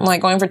doing? I'm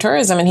like, going for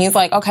tourism. And he's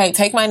like, okay,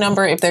 take my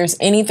number. If there's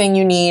anything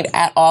you need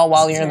at all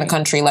while you're in the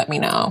country, let me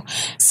know.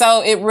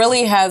 So it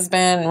really has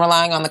been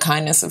relying on the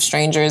kindness of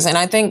strangers. And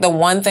I think the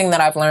one thing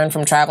that I've learned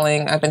from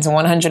traveling, I've been to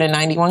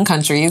 191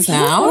 countries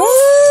now.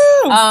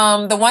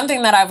 The one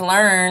thing that I've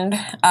learned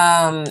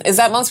is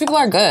that most people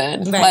are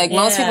good. Right. Like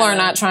most people are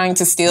not trying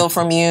to steal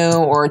from you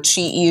or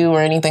cheat you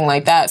or anything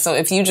like that. So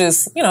if you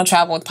just,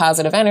 travel with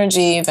positive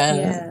energy,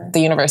 then the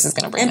universe is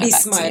going to bring and that be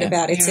back smart to you.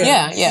 about it too.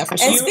 Yeah, for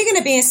sure. And speaking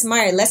of being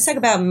smart, let's talk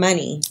about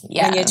money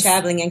when you're Yes.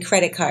 traveling and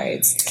credit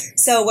cards.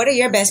 So what are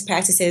your best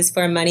practices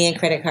for money and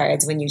credit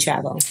cards when you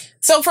travel?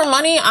 So for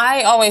money,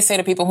 I always say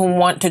to people who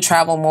want to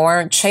travel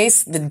more,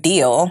 chase the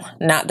deal,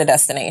 not the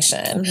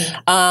destination.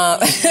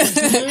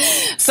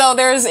 So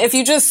if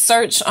you just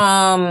search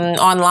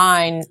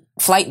online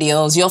flight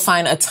deals, you'll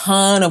find a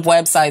ton of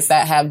websites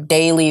that have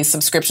daily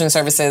subscription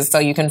services so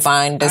you can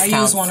find discounts.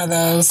 I use one of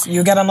those.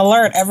 You get an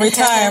alert every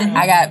time.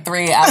 I got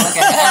 3. I look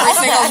at it every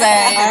single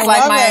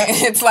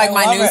day. It's like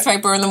my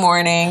newspaper in the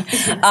morning.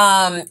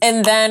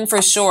 And then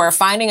for sure,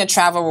 finding a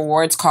travel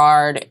rewards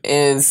card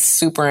is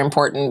super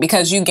important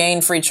because you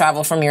gain free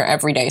travel from your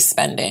everyday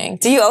spending.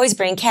 Do you always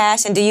bring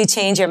cash and do you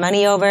change your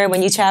money over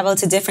when you travel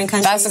to different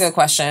countries? That's a good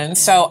question.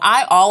 So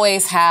I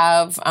always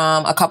have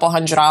a couple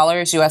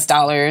 $100 US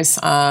dollars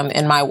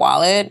in my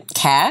wallet,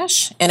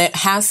 cash, and it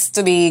has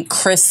to be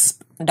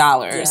crisp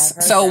dollars.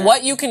 So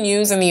what you can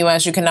use in the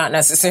US, you cannot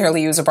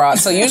necessarily use abroad.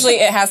 So usually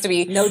it has to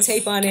be no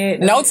tape on it.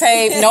 No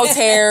tape, no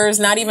tears,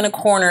 not even a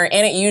corner,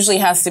 and it usually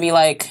has to be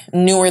like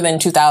newer than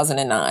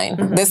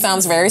 2009. This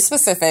sounds very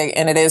specific,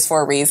 and it is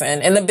for a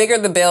reason. And the bigger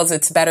the bills,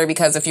 it's better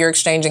because if you're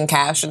exchanging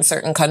cash in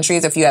certain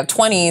countries, if you have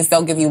 20s,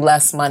 they'll give you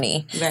less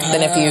money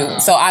than if you.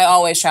 So I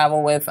always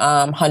travel with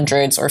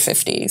hundreds or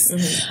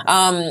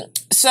 50s.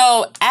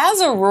 So as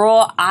a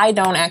rule, I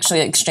don't actually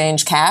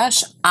exchange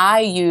cash.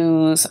 I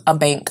use a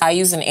bank. I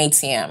use an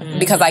ATM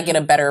because I get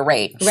a better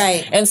rate.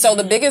 Right. And so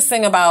the biggest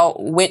thing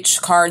about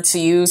which card to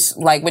use,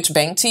 like which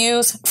bank to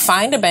use,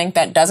 find a bank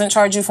that doesn't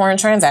charge you foreign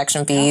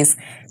transaction fees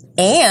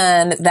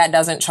and that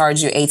doesn't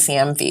charge you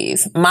ATM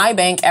fees. My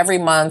bank, every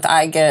month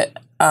I get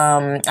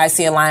I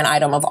see a line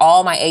item of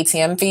all my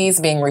ATM fees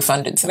being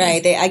refunded to me.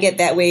 Right. I get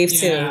that wave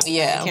too.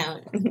 Yeah.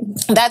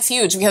 That's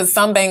huge because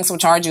some banks will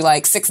charge you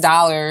like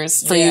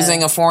 $6 for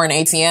using a foreign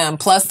ATM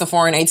plus the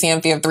foreign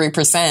ATM fee of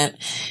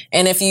 3%.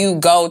 And if you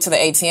go to the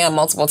ATM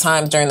multiple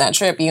times during that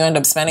trip, you end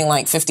up spending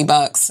like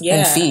 $50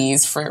 in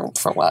fees for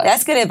what?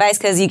 That's good advice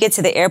because you get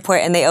to the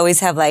airport and they always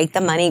have like the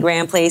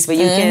MoneyGram place where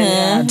you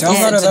can Don't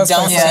go to those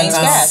don't places. change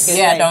cash.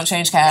 Yeah, don't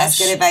change cash. That's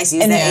good advice.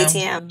 Use the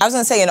ATM. I was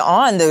going to say, and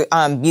on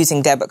the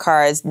using debit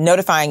cards,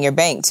 notifying your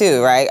bank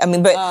too, right? I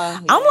mean, but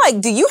I'm like,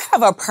 do you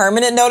have a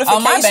permanent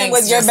notification banks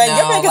with your just bank? know,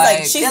 Your bank is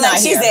like, she's not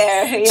she's here.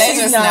 there. They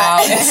She's just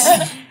not.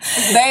 know.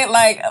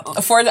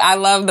 They I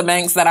love the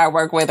banks that I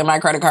work with in my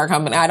credit card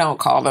company. I don't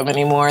call them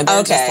anymore.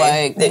 They're just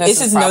like, it's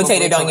just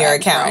notated on your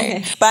account.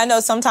 Right. But I know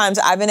sometimes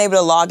I've been able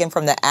to log in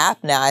from the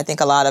app now. I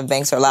think a lot of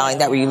banks are allowing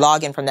that where you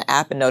log in from the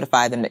app and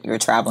notify them that you're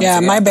traveling. Yeah,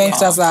 so my bank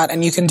does that,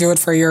 and you can do it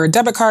for your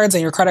debit cards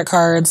and your credit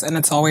cards, and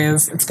it's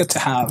good to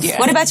have. Yeah.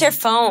 What about your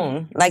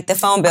phone? Like the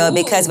phone bill?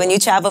 Because when you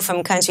travel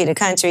from country to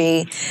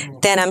country,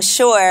 then I'm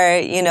sure,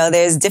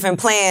 there's different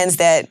plans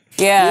that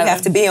you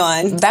have to be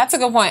on. That's a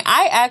good point.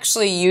 I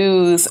actually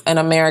use an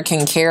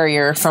American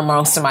carrier for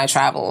most of my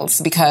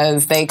travels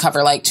because they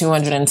cover like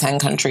 210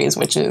 countries,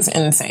 which is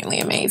insanely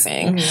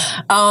amazing.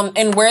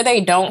 And where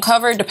they don't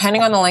cover,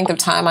 depending on the length of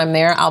time I'm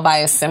there, I'll buy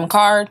a SIM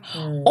card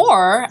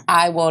or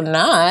I will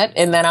not.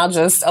 And then I'll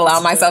just allow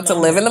myself to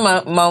live in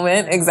the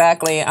moment.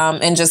 Exactly.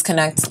 And just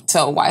connect to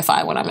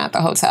Wi-Fi when I'm at the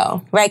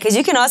hotel. Right. Because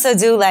you can also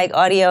do like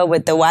audio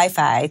with the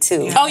Wi-Fi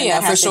too. Oh yeah,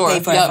 for sure.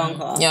 Pay for a phone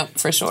call. Yep,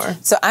 for sure.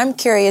 So I'm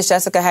curious,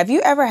 Jessica, have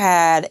you ever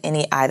had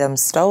any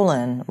items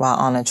stolen while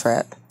on a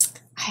trip?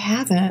 I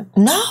haven't.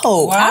 No.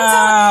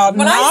 Wow.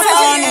 When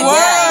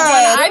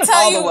I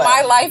tell you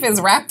my life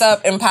is wrapped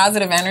up in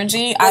positive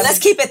energy, let's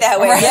keep it that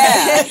way.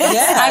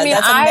 Yeah. I mean,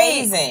 that's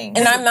amazing.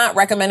 And I'm not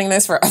recommending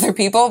this for other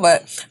people,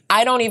 but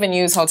I don't even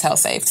use hotel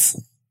safes.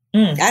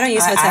 I don't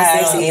use hotel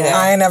safes either.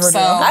 I never do.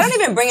 I don't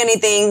even bring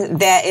anything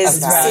that is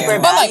super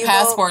valuable. But like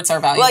passports are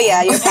valuable. Well,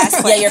 yeah, your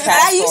passport. Yeah, your But I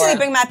passport. usually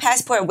bring my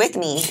passport with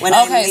me when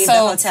I leave the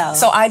hotel.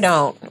 So I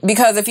don't,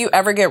 because if you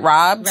ever get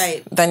robbed,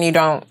 then you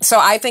don't. So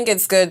I think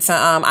it's good to,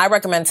 I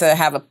recommend to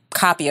have a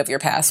copy of your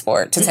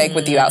passport to take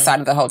with you outside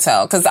of the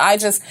hotel.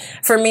 Because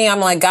for me, I'm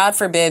like, God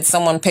forbid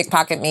someone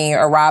pickpocket me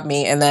or rob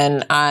me and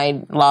then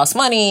I lost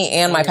money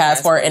and my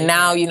passport and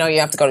now, you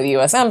have to go to the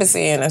U.S.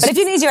 Embassy. And but if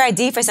you need your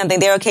ID for something,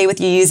 they're okay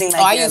with you using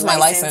like I your use use my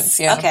license.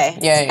 Yeah. Okay.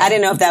 Yeah. I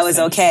didn't know if that was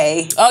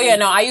okay. Oh yeah,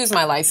 no, I use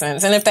my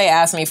license, and if they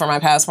ask me for my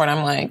passport,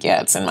 I'm like,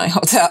 yeah, it's in my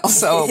hotel,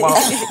 so it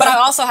won't. But I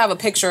also have a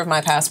picture of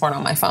my passport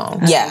on my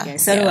phone. Yeah. Okay,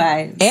 so do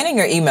I. And in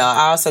your email.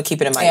 I also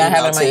keep it in my Yeah, I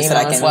email have it in my too, so that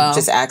I email can as well.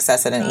 just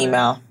access it in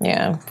email.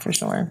 Yeah, for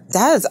sure.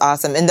 That is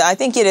awesome. And I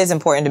think it is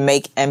important to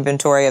make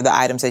inventory of the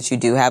items that you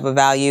do have of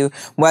value,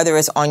 whether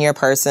it's on your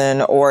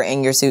person or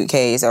in your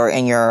suitcase or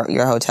in your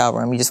hotel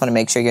room. You just want to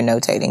make sure you're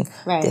notating.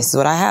 Right. This is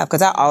what I have,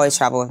 because I always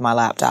travel with my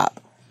laptop.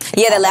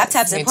 Yeah, the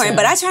laptop's important, too.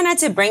 but I try not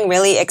to bring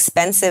really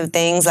expensive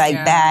things like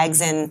bags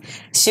and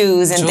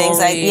shoes and things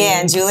like,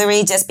 and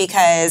jewelry, just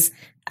because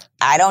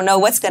I don't know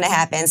what's going to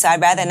happen. So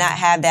I'd rather not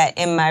have that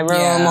in my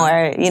room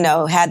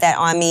or, have that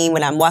on me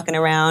when I'm walking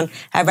around.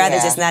 I'd rather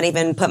just not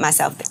even put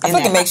myself in I feel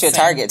like it makes you a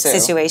target too.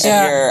 situation.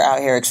 If you're out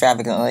here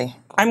extravagantly.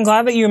 I'm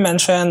glad that you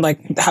mentioned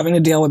having to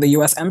deal with the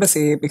U.S.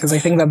 Embassy, because I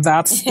think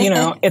that's,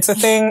 it's a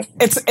thing.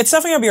 It's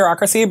definitely a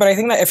bureaucracy, but I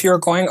think that if you're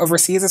going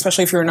overseas,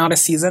 especially if you're not a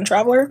seasoned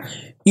traveler,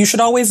 you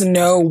should always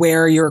know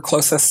where your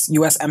closest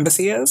U.S.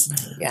 Embassy is.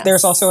 Yes.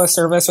 There's also a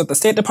service with the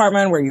State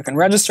Department where you can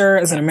register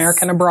as an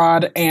American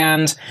abroad,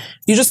 and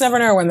you just never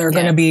know when there are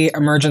going to be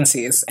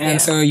emergencies.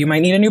 And so you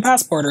might need a new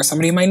passport, or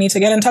somebody might need to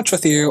get in touch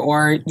with you,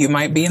 or you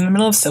might be in the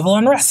middle of civil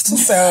unrest.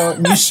 So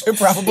you should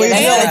probably deal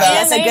with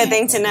that. That's a good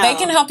thing to know. They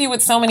can help you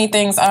with so many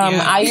things.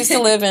 I used to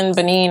live in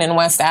Benin in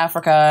West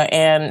Africa,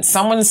 and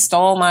someone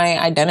stole my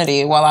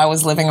identity while I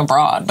was living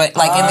abroad, but in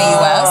the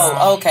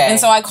U.S. Okay. And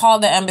so I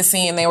called the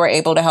embassy, and they were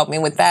able to help me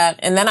with that.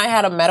 And then I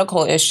had a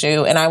medical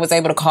issue, and I was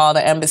able to call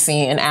the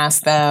embassy and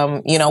ask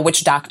them,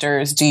 which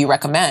doctors do you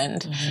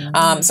recommend?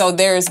 Mm-hmm. So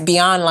there's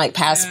beyond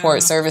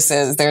passport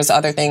services, there's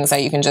other things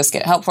that you can just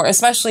get help for,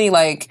 especially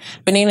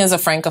Benin is a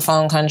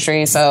francophone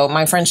country, so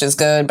my French is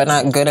good, but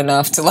not good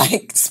enough to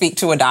speak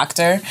to a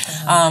doctor.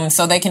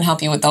 So they can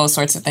help you with those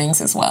sorts of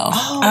things as well.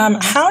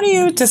 How do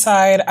you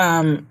decide,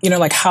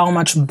 how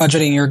much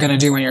budgeting you're going to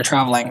do when you're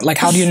traveling?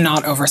 How do you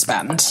not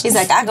overspend? He's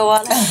like, I go all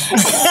out.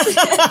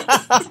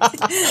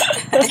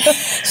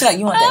 She's like,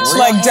 you want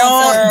that?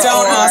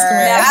 Don't ask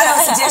me. I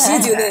don't suggest you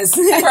do this.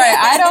 Right.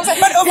 I don't.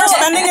 But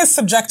overspending is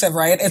subjective,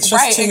 right? It's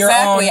just to your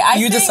own.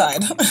 You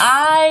decide.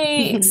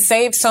 I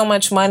save so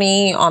much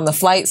money on the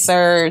flight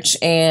search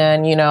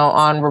and,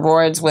 on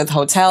rewards with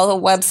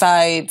hotel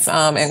websites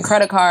and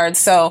credit cards.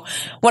 So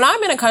when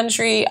I'm in a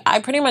country, I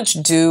pretty much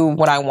do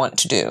what I want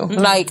to do.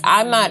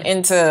 I'm not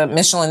into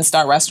Michelin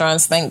star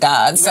restaurants, thank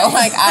God. So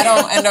I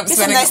don't end up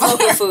spending nice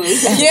local food.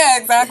 Yeah,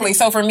 exactly.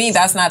 So for me,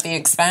 that's not the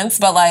expense.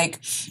 But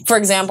for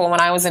example, when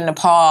I was in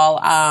Nepal,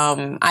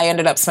 I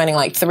ended up spending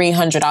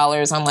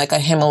 $300 on a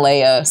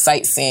Himalaya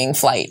sightseeing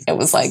flight. It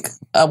was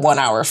a 1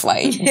 hour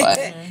flight, but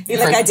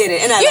I did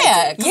it, and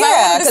I liked it.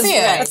 I wanted to see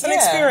it. It's an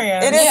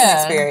experience. It is an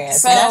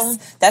experience. So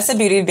that's the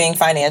beauty of being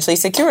financially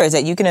secure, is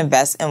that you can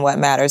invest in what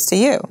matters to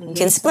you. You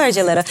can splurge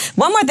a little.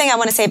 One more thing I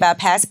want to say about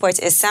passports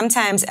is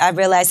sometimes I've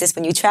realized this: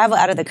 when you travel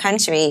out of the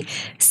country,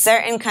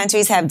 certain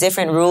countries have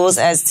different rules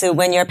as to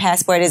when your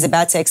passport is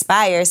about to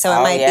expire. So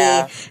it might be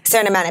a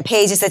certain amount of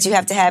pages that you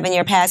have to have in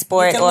your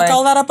passport. You can look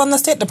all that up on the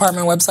State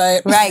Department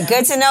website. Right,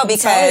 good to know,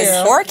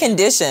 because or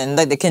condition,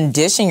 the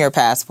condition your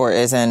passport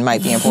is in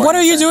might be important. What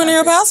are you doing to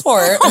your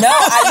passport? No,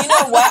 you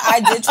know what?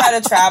 I did try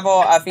to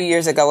travel a few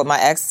years ago with my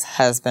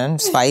ex-husband,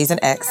 just why he's an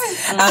ex.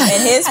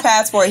 And his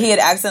passport, he had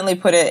accidentally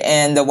put it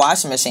in the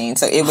washing machine,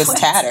 so it was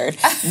tattered.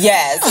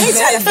 Yes. He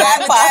put it in his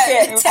back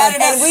pocket.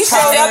 And we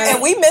showed up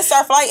and we missed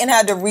our flight and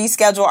had to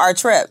reschedule our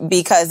trip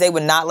because they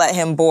would not let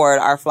him board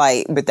our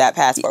flight with that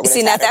passport.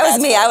 See, now if that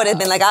was me, I would have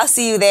been like, I'll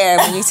see you there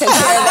when you take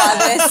care of all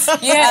this.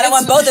 Yeah, I don't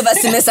want both of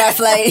us to miss our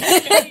flight.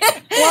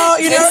 Well,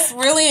 it's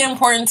really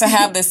important to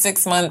have the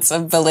 6 months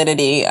of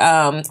validity.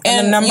 And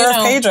the number of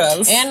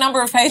pages. And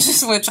number of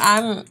pages, which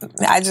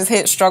I just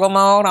hit struggle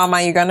mode on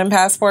my Ugandan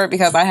passport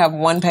because I have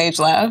 1 page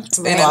left.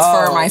 And it's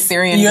for my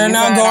Syrian You're visa.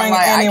 not going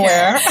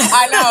anywhere.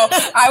 I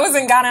know. I was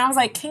in Ghana. I was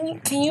like, can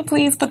you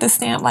please put the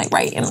stamp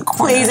right in the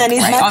corner? Please, I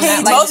need my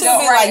page. Most people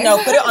be like, no,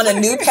 put it on a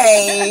new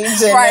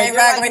page. Right,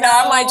 exactly. No,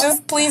 I'm like,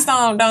 just please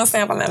don't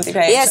stamp on the empty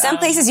page. Yeah, some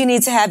places you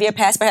need to have your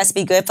passport has to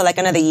be good for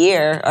another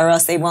year, or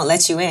else they won't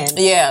let you in.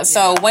 Yeah,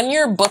 so when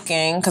you're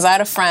booking, because I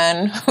had a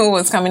friend who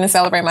was coming to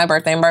celebrate my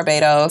birthday in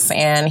Barbados,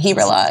 and he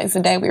realized the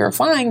day we were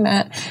flying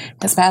that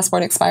his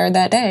passport expired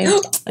that day,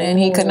 and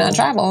he could not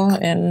travel.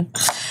 And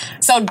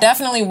so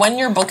definitely when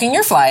you're booking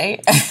your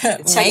flight,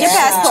 check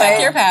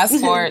your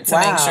passport to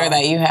make sure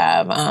that you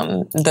have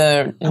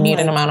the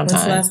needed amount of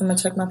time. Last time I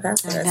checked my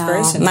passport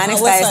expiration. Mine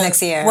expires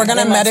next year. We're going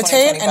to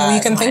meditate and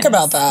we can think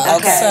about that.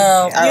 Okay.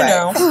 So,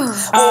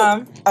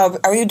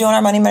 are you doing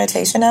our money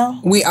meditation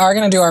now? we are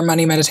going to do our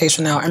money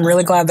meditation now. I'm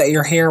really glad that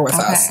you're here with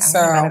us. So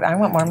I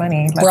want more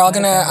money. we're all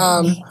going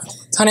to,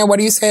 Tanya, what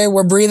do you say?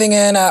 We're breathing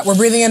in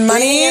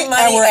money, and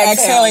we're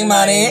exhaling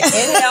money.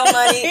 Inhale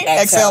money,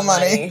 Exhale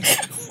money.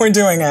 We're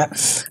doing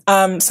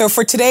it. So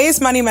for today's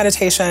money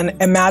meditation,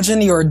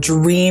 imagine your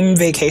dream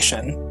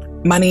vacation.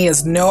 Money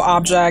is no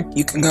object.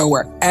 You can go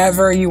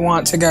wherever you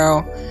want to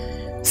go.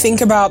 Think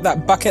about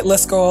that bucket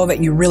list goal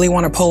that you really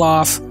want to pull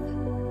off.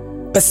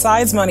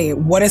 Besides money,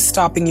 what is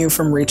stopping you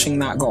from reaching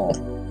that goal?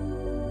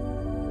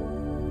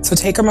 So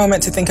take a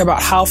moment to think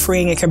about how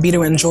freeing it can be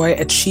to enjoy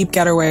a cheap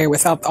getaway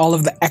without all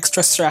of the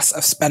extra stress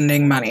of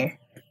spending money.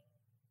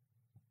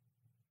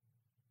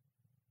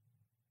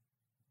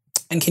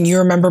 And can you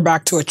remember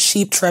back to a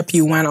cheap trip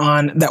you went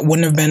on that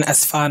wouldn't have been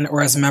as fun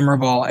or as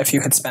memorable if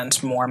you had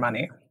spent more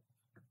money?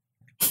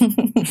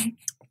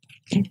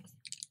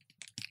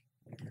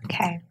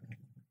 Okay.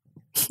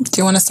 Do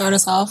you want to start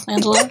us off,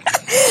 Angela?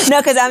 No,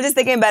 because I'm just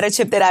thinking about a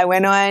trip that I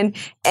went on.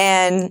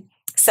 And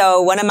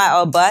so one of my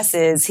old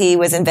bosses, he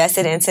was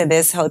invested into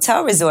this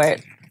hotel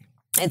resort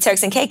in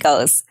Turks and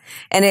Caicos.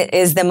 And it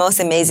is the most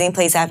amazing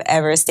place I've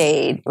ever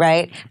stayed,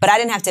 right? But I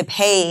didn't have to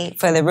pay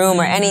for the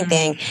room or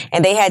anything.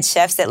 And they had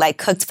chefs that like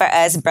cooked for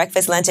us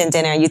breakfast, lunch, and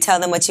dinner. You tell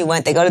them what you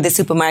want. They go to the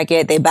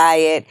supermarket. They buy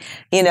it,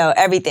 you know,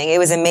 everything. It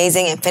was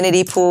amazing.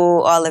 Infinity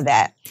pool, all of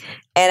that.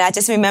 And I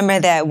just remember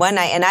that one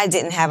night, and I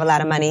didn't have a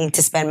lot of money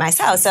to spend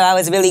myself. So I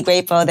was really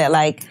grateful that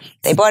like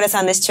they brought us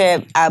on this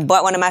trip. I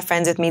brought one of my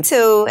friends with me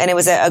too. And it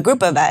was a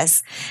group of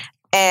us.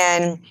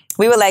 And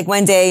we were like,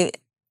 one day,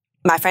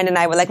 my friend and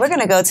I were like, we're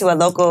going to go to a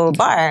local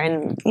bar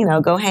and, you know,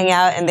 go hang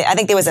out. And I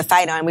think there was a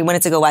fight on. We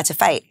wanted to go watch a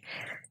fight.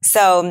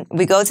 So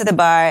we go to the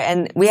bar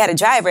and we had a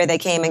driver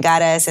that came and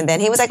got us. And then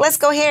he was like, let's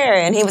go here.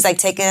 And he was like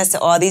taking us to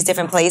all these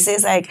different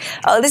places. Like,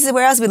 oh, this is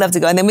where else we love to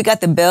go. And then we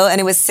got the bill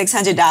and it was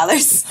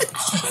 $600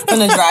 from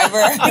the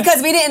driver.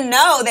 Because we didn't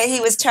know that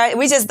he was charging.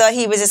 We just thought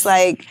he was just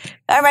like,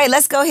 all right,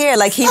 let's go here.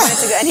 Like he wanted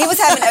to go. And he was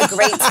having a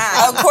great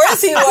time. Of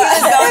course he was.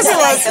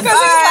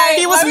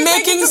 He was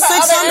making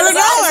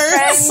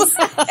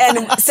 $600.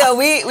 And so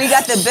we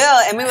got the bill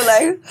and we were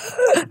like,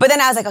 but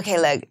then I was like, okay,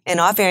 look, in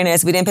all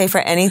fairness, we didn't pay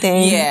for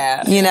anything.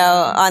 Yeah. You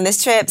know, on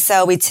this trip.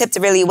 So we tipped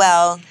really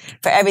well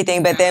for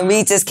everything. But then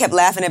we just kept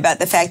laughing about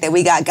the fact that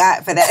we got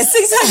for that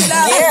 $600.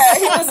 Yeah.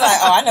 He was like,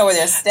 oh, I know where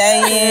they're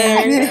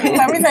staying.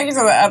 Let me take you to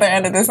the other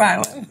end of this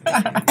island.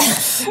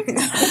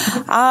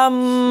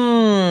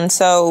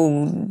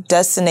 So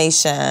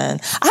destination.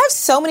 I have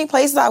so many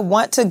places I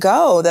want to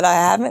go that I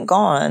haven't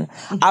gone.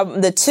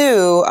 The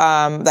two,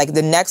 like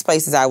the next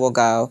places I will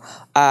go,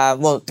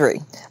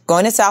 three.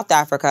 Going to South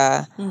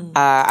Africa.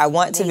 I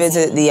want to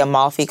visit the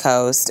Amalfi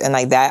Coast and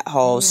like that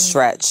whole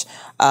stretch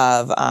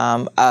of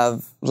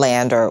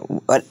land or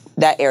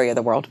that area of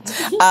the world.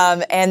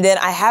 And then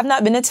I have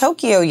not been to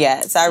Tokyo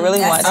yet, so I really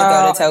want to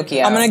go to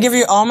Tokyo. I'm going to give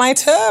you all my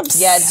tips.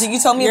 Yeah, you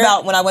told me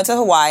about when I went to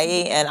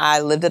Hawaii and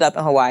I lived it up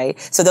in Hawaii.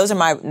 So those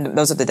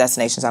are the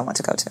destinations I want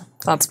to go to.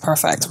 That's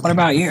perfect. What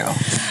about you?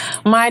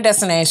 My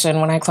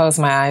destination, when I closed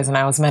my eyes and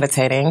I was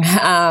meditating,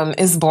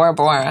 is Bora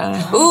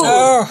Bora. Ooh.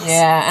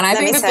 Yeah, and I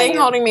think the thing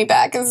holding me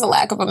back is the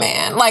lack of a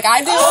man. Like,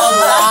 I do a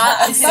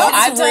lot. So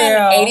I've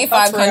done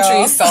 85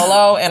 countries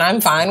solo, and I'm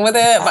fine with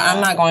it, but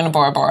I'm not going to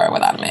Bora Bora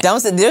without a man.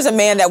 There's a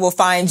man that will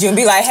find you and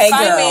be like, hey,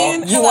 girl,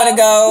 you want to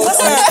go?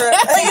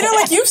 You know,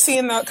 like you've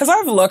seen that, because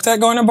I've looked at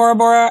going to Bora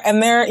Bora,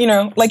 and they're, you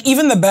know, like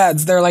even the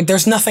beds, they're like,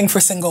 there's nothing for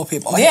single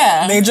people.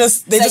 Yeah. They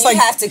just like,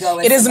 have to go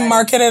with it is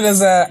marketed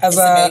as a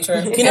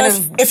you know,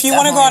 if you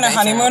want to go on a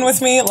honeymoon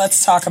with me,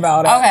 let's talk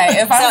about it.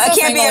 Okay, if I'm it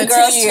can't be a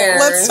girl's trip.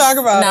 Let's talk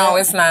about it. No,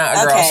 it's not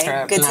a girl's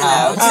trip. Good to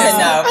know.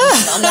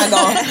 I'm not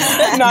going.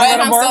 Not But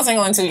if I'm Bora. still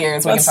single in 2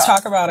 years, we Let's can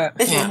talk about it.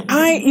 Yeah.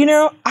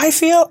 I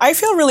feel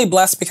really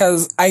blessed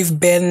because I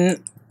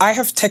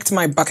have ticked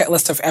my bucket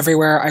list of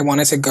everywhere I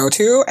wanted to go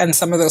to, and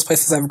some of those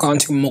places I've gone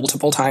to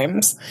multiple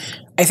times.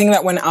 I think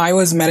that when I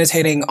was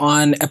meditating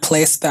on a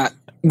place that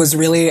was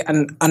really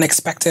an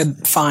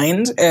unexpected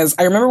find is,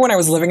 I remember when I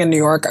was living in New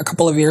York a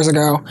couple of years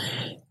ago,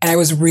 and I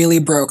was really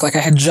broke. Like I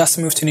had just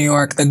moved to New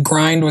York. The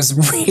grind was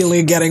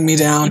really getting me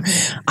down.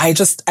 I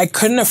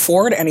couldn't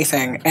afford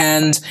anything.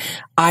 And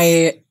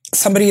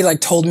somebody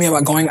like told me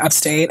about going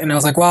upstate, and I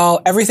was like,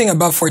 well, everything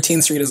above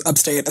 14th Street is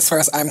upstate as far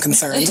as I'm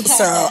concerned.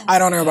 So I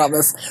don't know about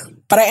this.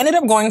 But I ended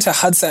up going to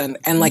Hudson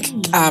and like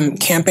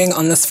camping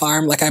on this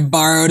farm. Like I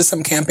borrowed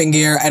some camping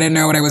gear. I didn't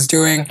know what I was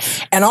doing.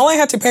 And all I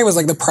had to pay was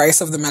like the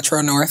price of the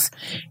Metro North.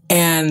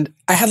 And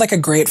I had like a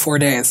great 4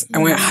 days. I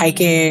went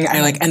hiking.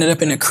 I like ended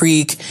up in a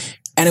creek,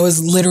 and it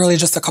was literally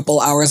just a couple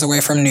hours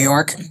away from New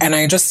York. And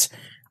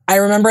I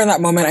remember in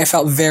that moment, I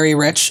felt very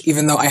rich,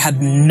 even though I had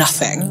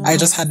nothing. I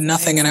just had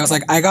nothing. And I was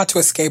like, I got to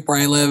escape where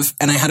I live,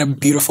 and I had a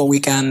beautiful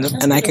weekend,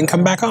 and I can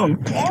come back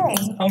home. Yay.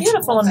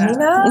 Beautiful,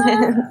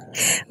 Amina.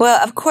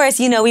 Well, of course,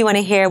 we want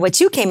to hear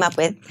what you came up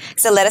with.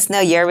 So let us know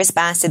your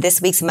response to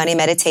this week's money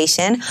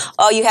meditation.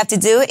 All you have to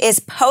do is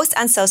post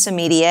on social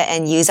media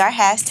and use our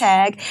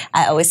hashtag.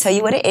 I always tell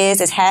you what it is.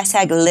 It's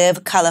hashtag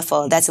Live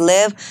Colorful. That's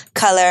Live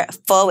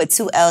Colorful with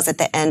 2 L's at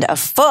the end of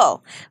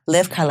full.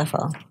 Live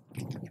Colorful.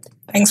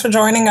 Thanks for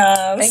joining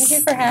us. Thank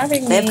you for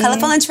having me. Live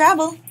colorful and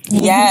travel.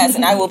 Yes,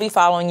 and I will be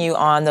following you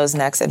on those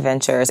next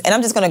adventures. And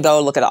I'm just going to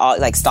go look at all,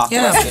 like, stalk the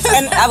rest of your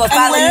And I will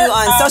follow you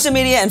on social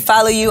media and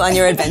follow you on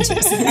your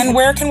adventures. And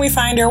where can we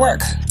find your work?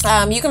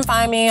 You can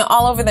find me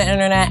all over the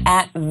internet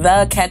at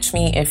The Catch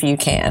Me If You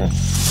Can.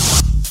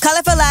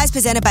 Colorful Lives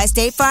presented by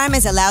State Farm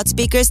is a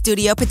loudspeaker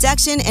studio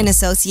production in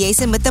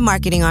association with the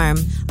marketing arm.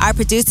 Our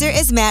producer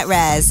is Matt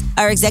Raz.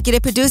 Our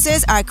executive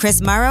producers are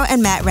Chris Morrow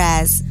and Matt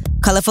Raz.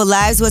 Colorful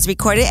Lives was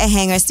recorded at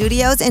Hangar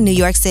Studios in New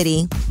York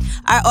City.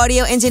 Our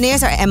audio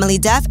engineers are Emily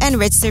Duff and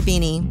Rich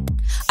Zerbini.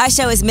 Our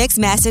show is mixed,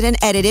 mastered, and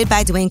edited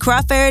by Dwayne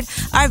Crawford.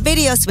 Our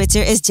video switcher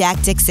is Jack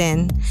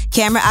Dixon.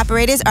 Camera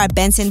operators are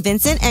Benson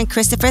Vincent and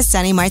Christopher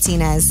Sonny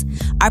Martinez.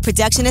 Our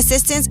production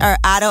assistants are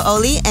Otto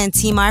Oli and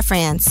Timar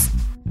France.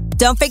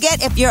 Don't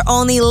forget, if you're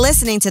only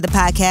listening to the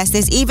podcast,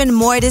 there's even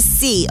more to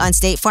see on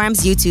State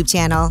Farm's YouTube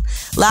channel.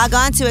 Log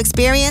on to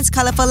experience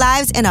Colorful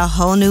Lives in a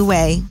whole new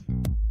way.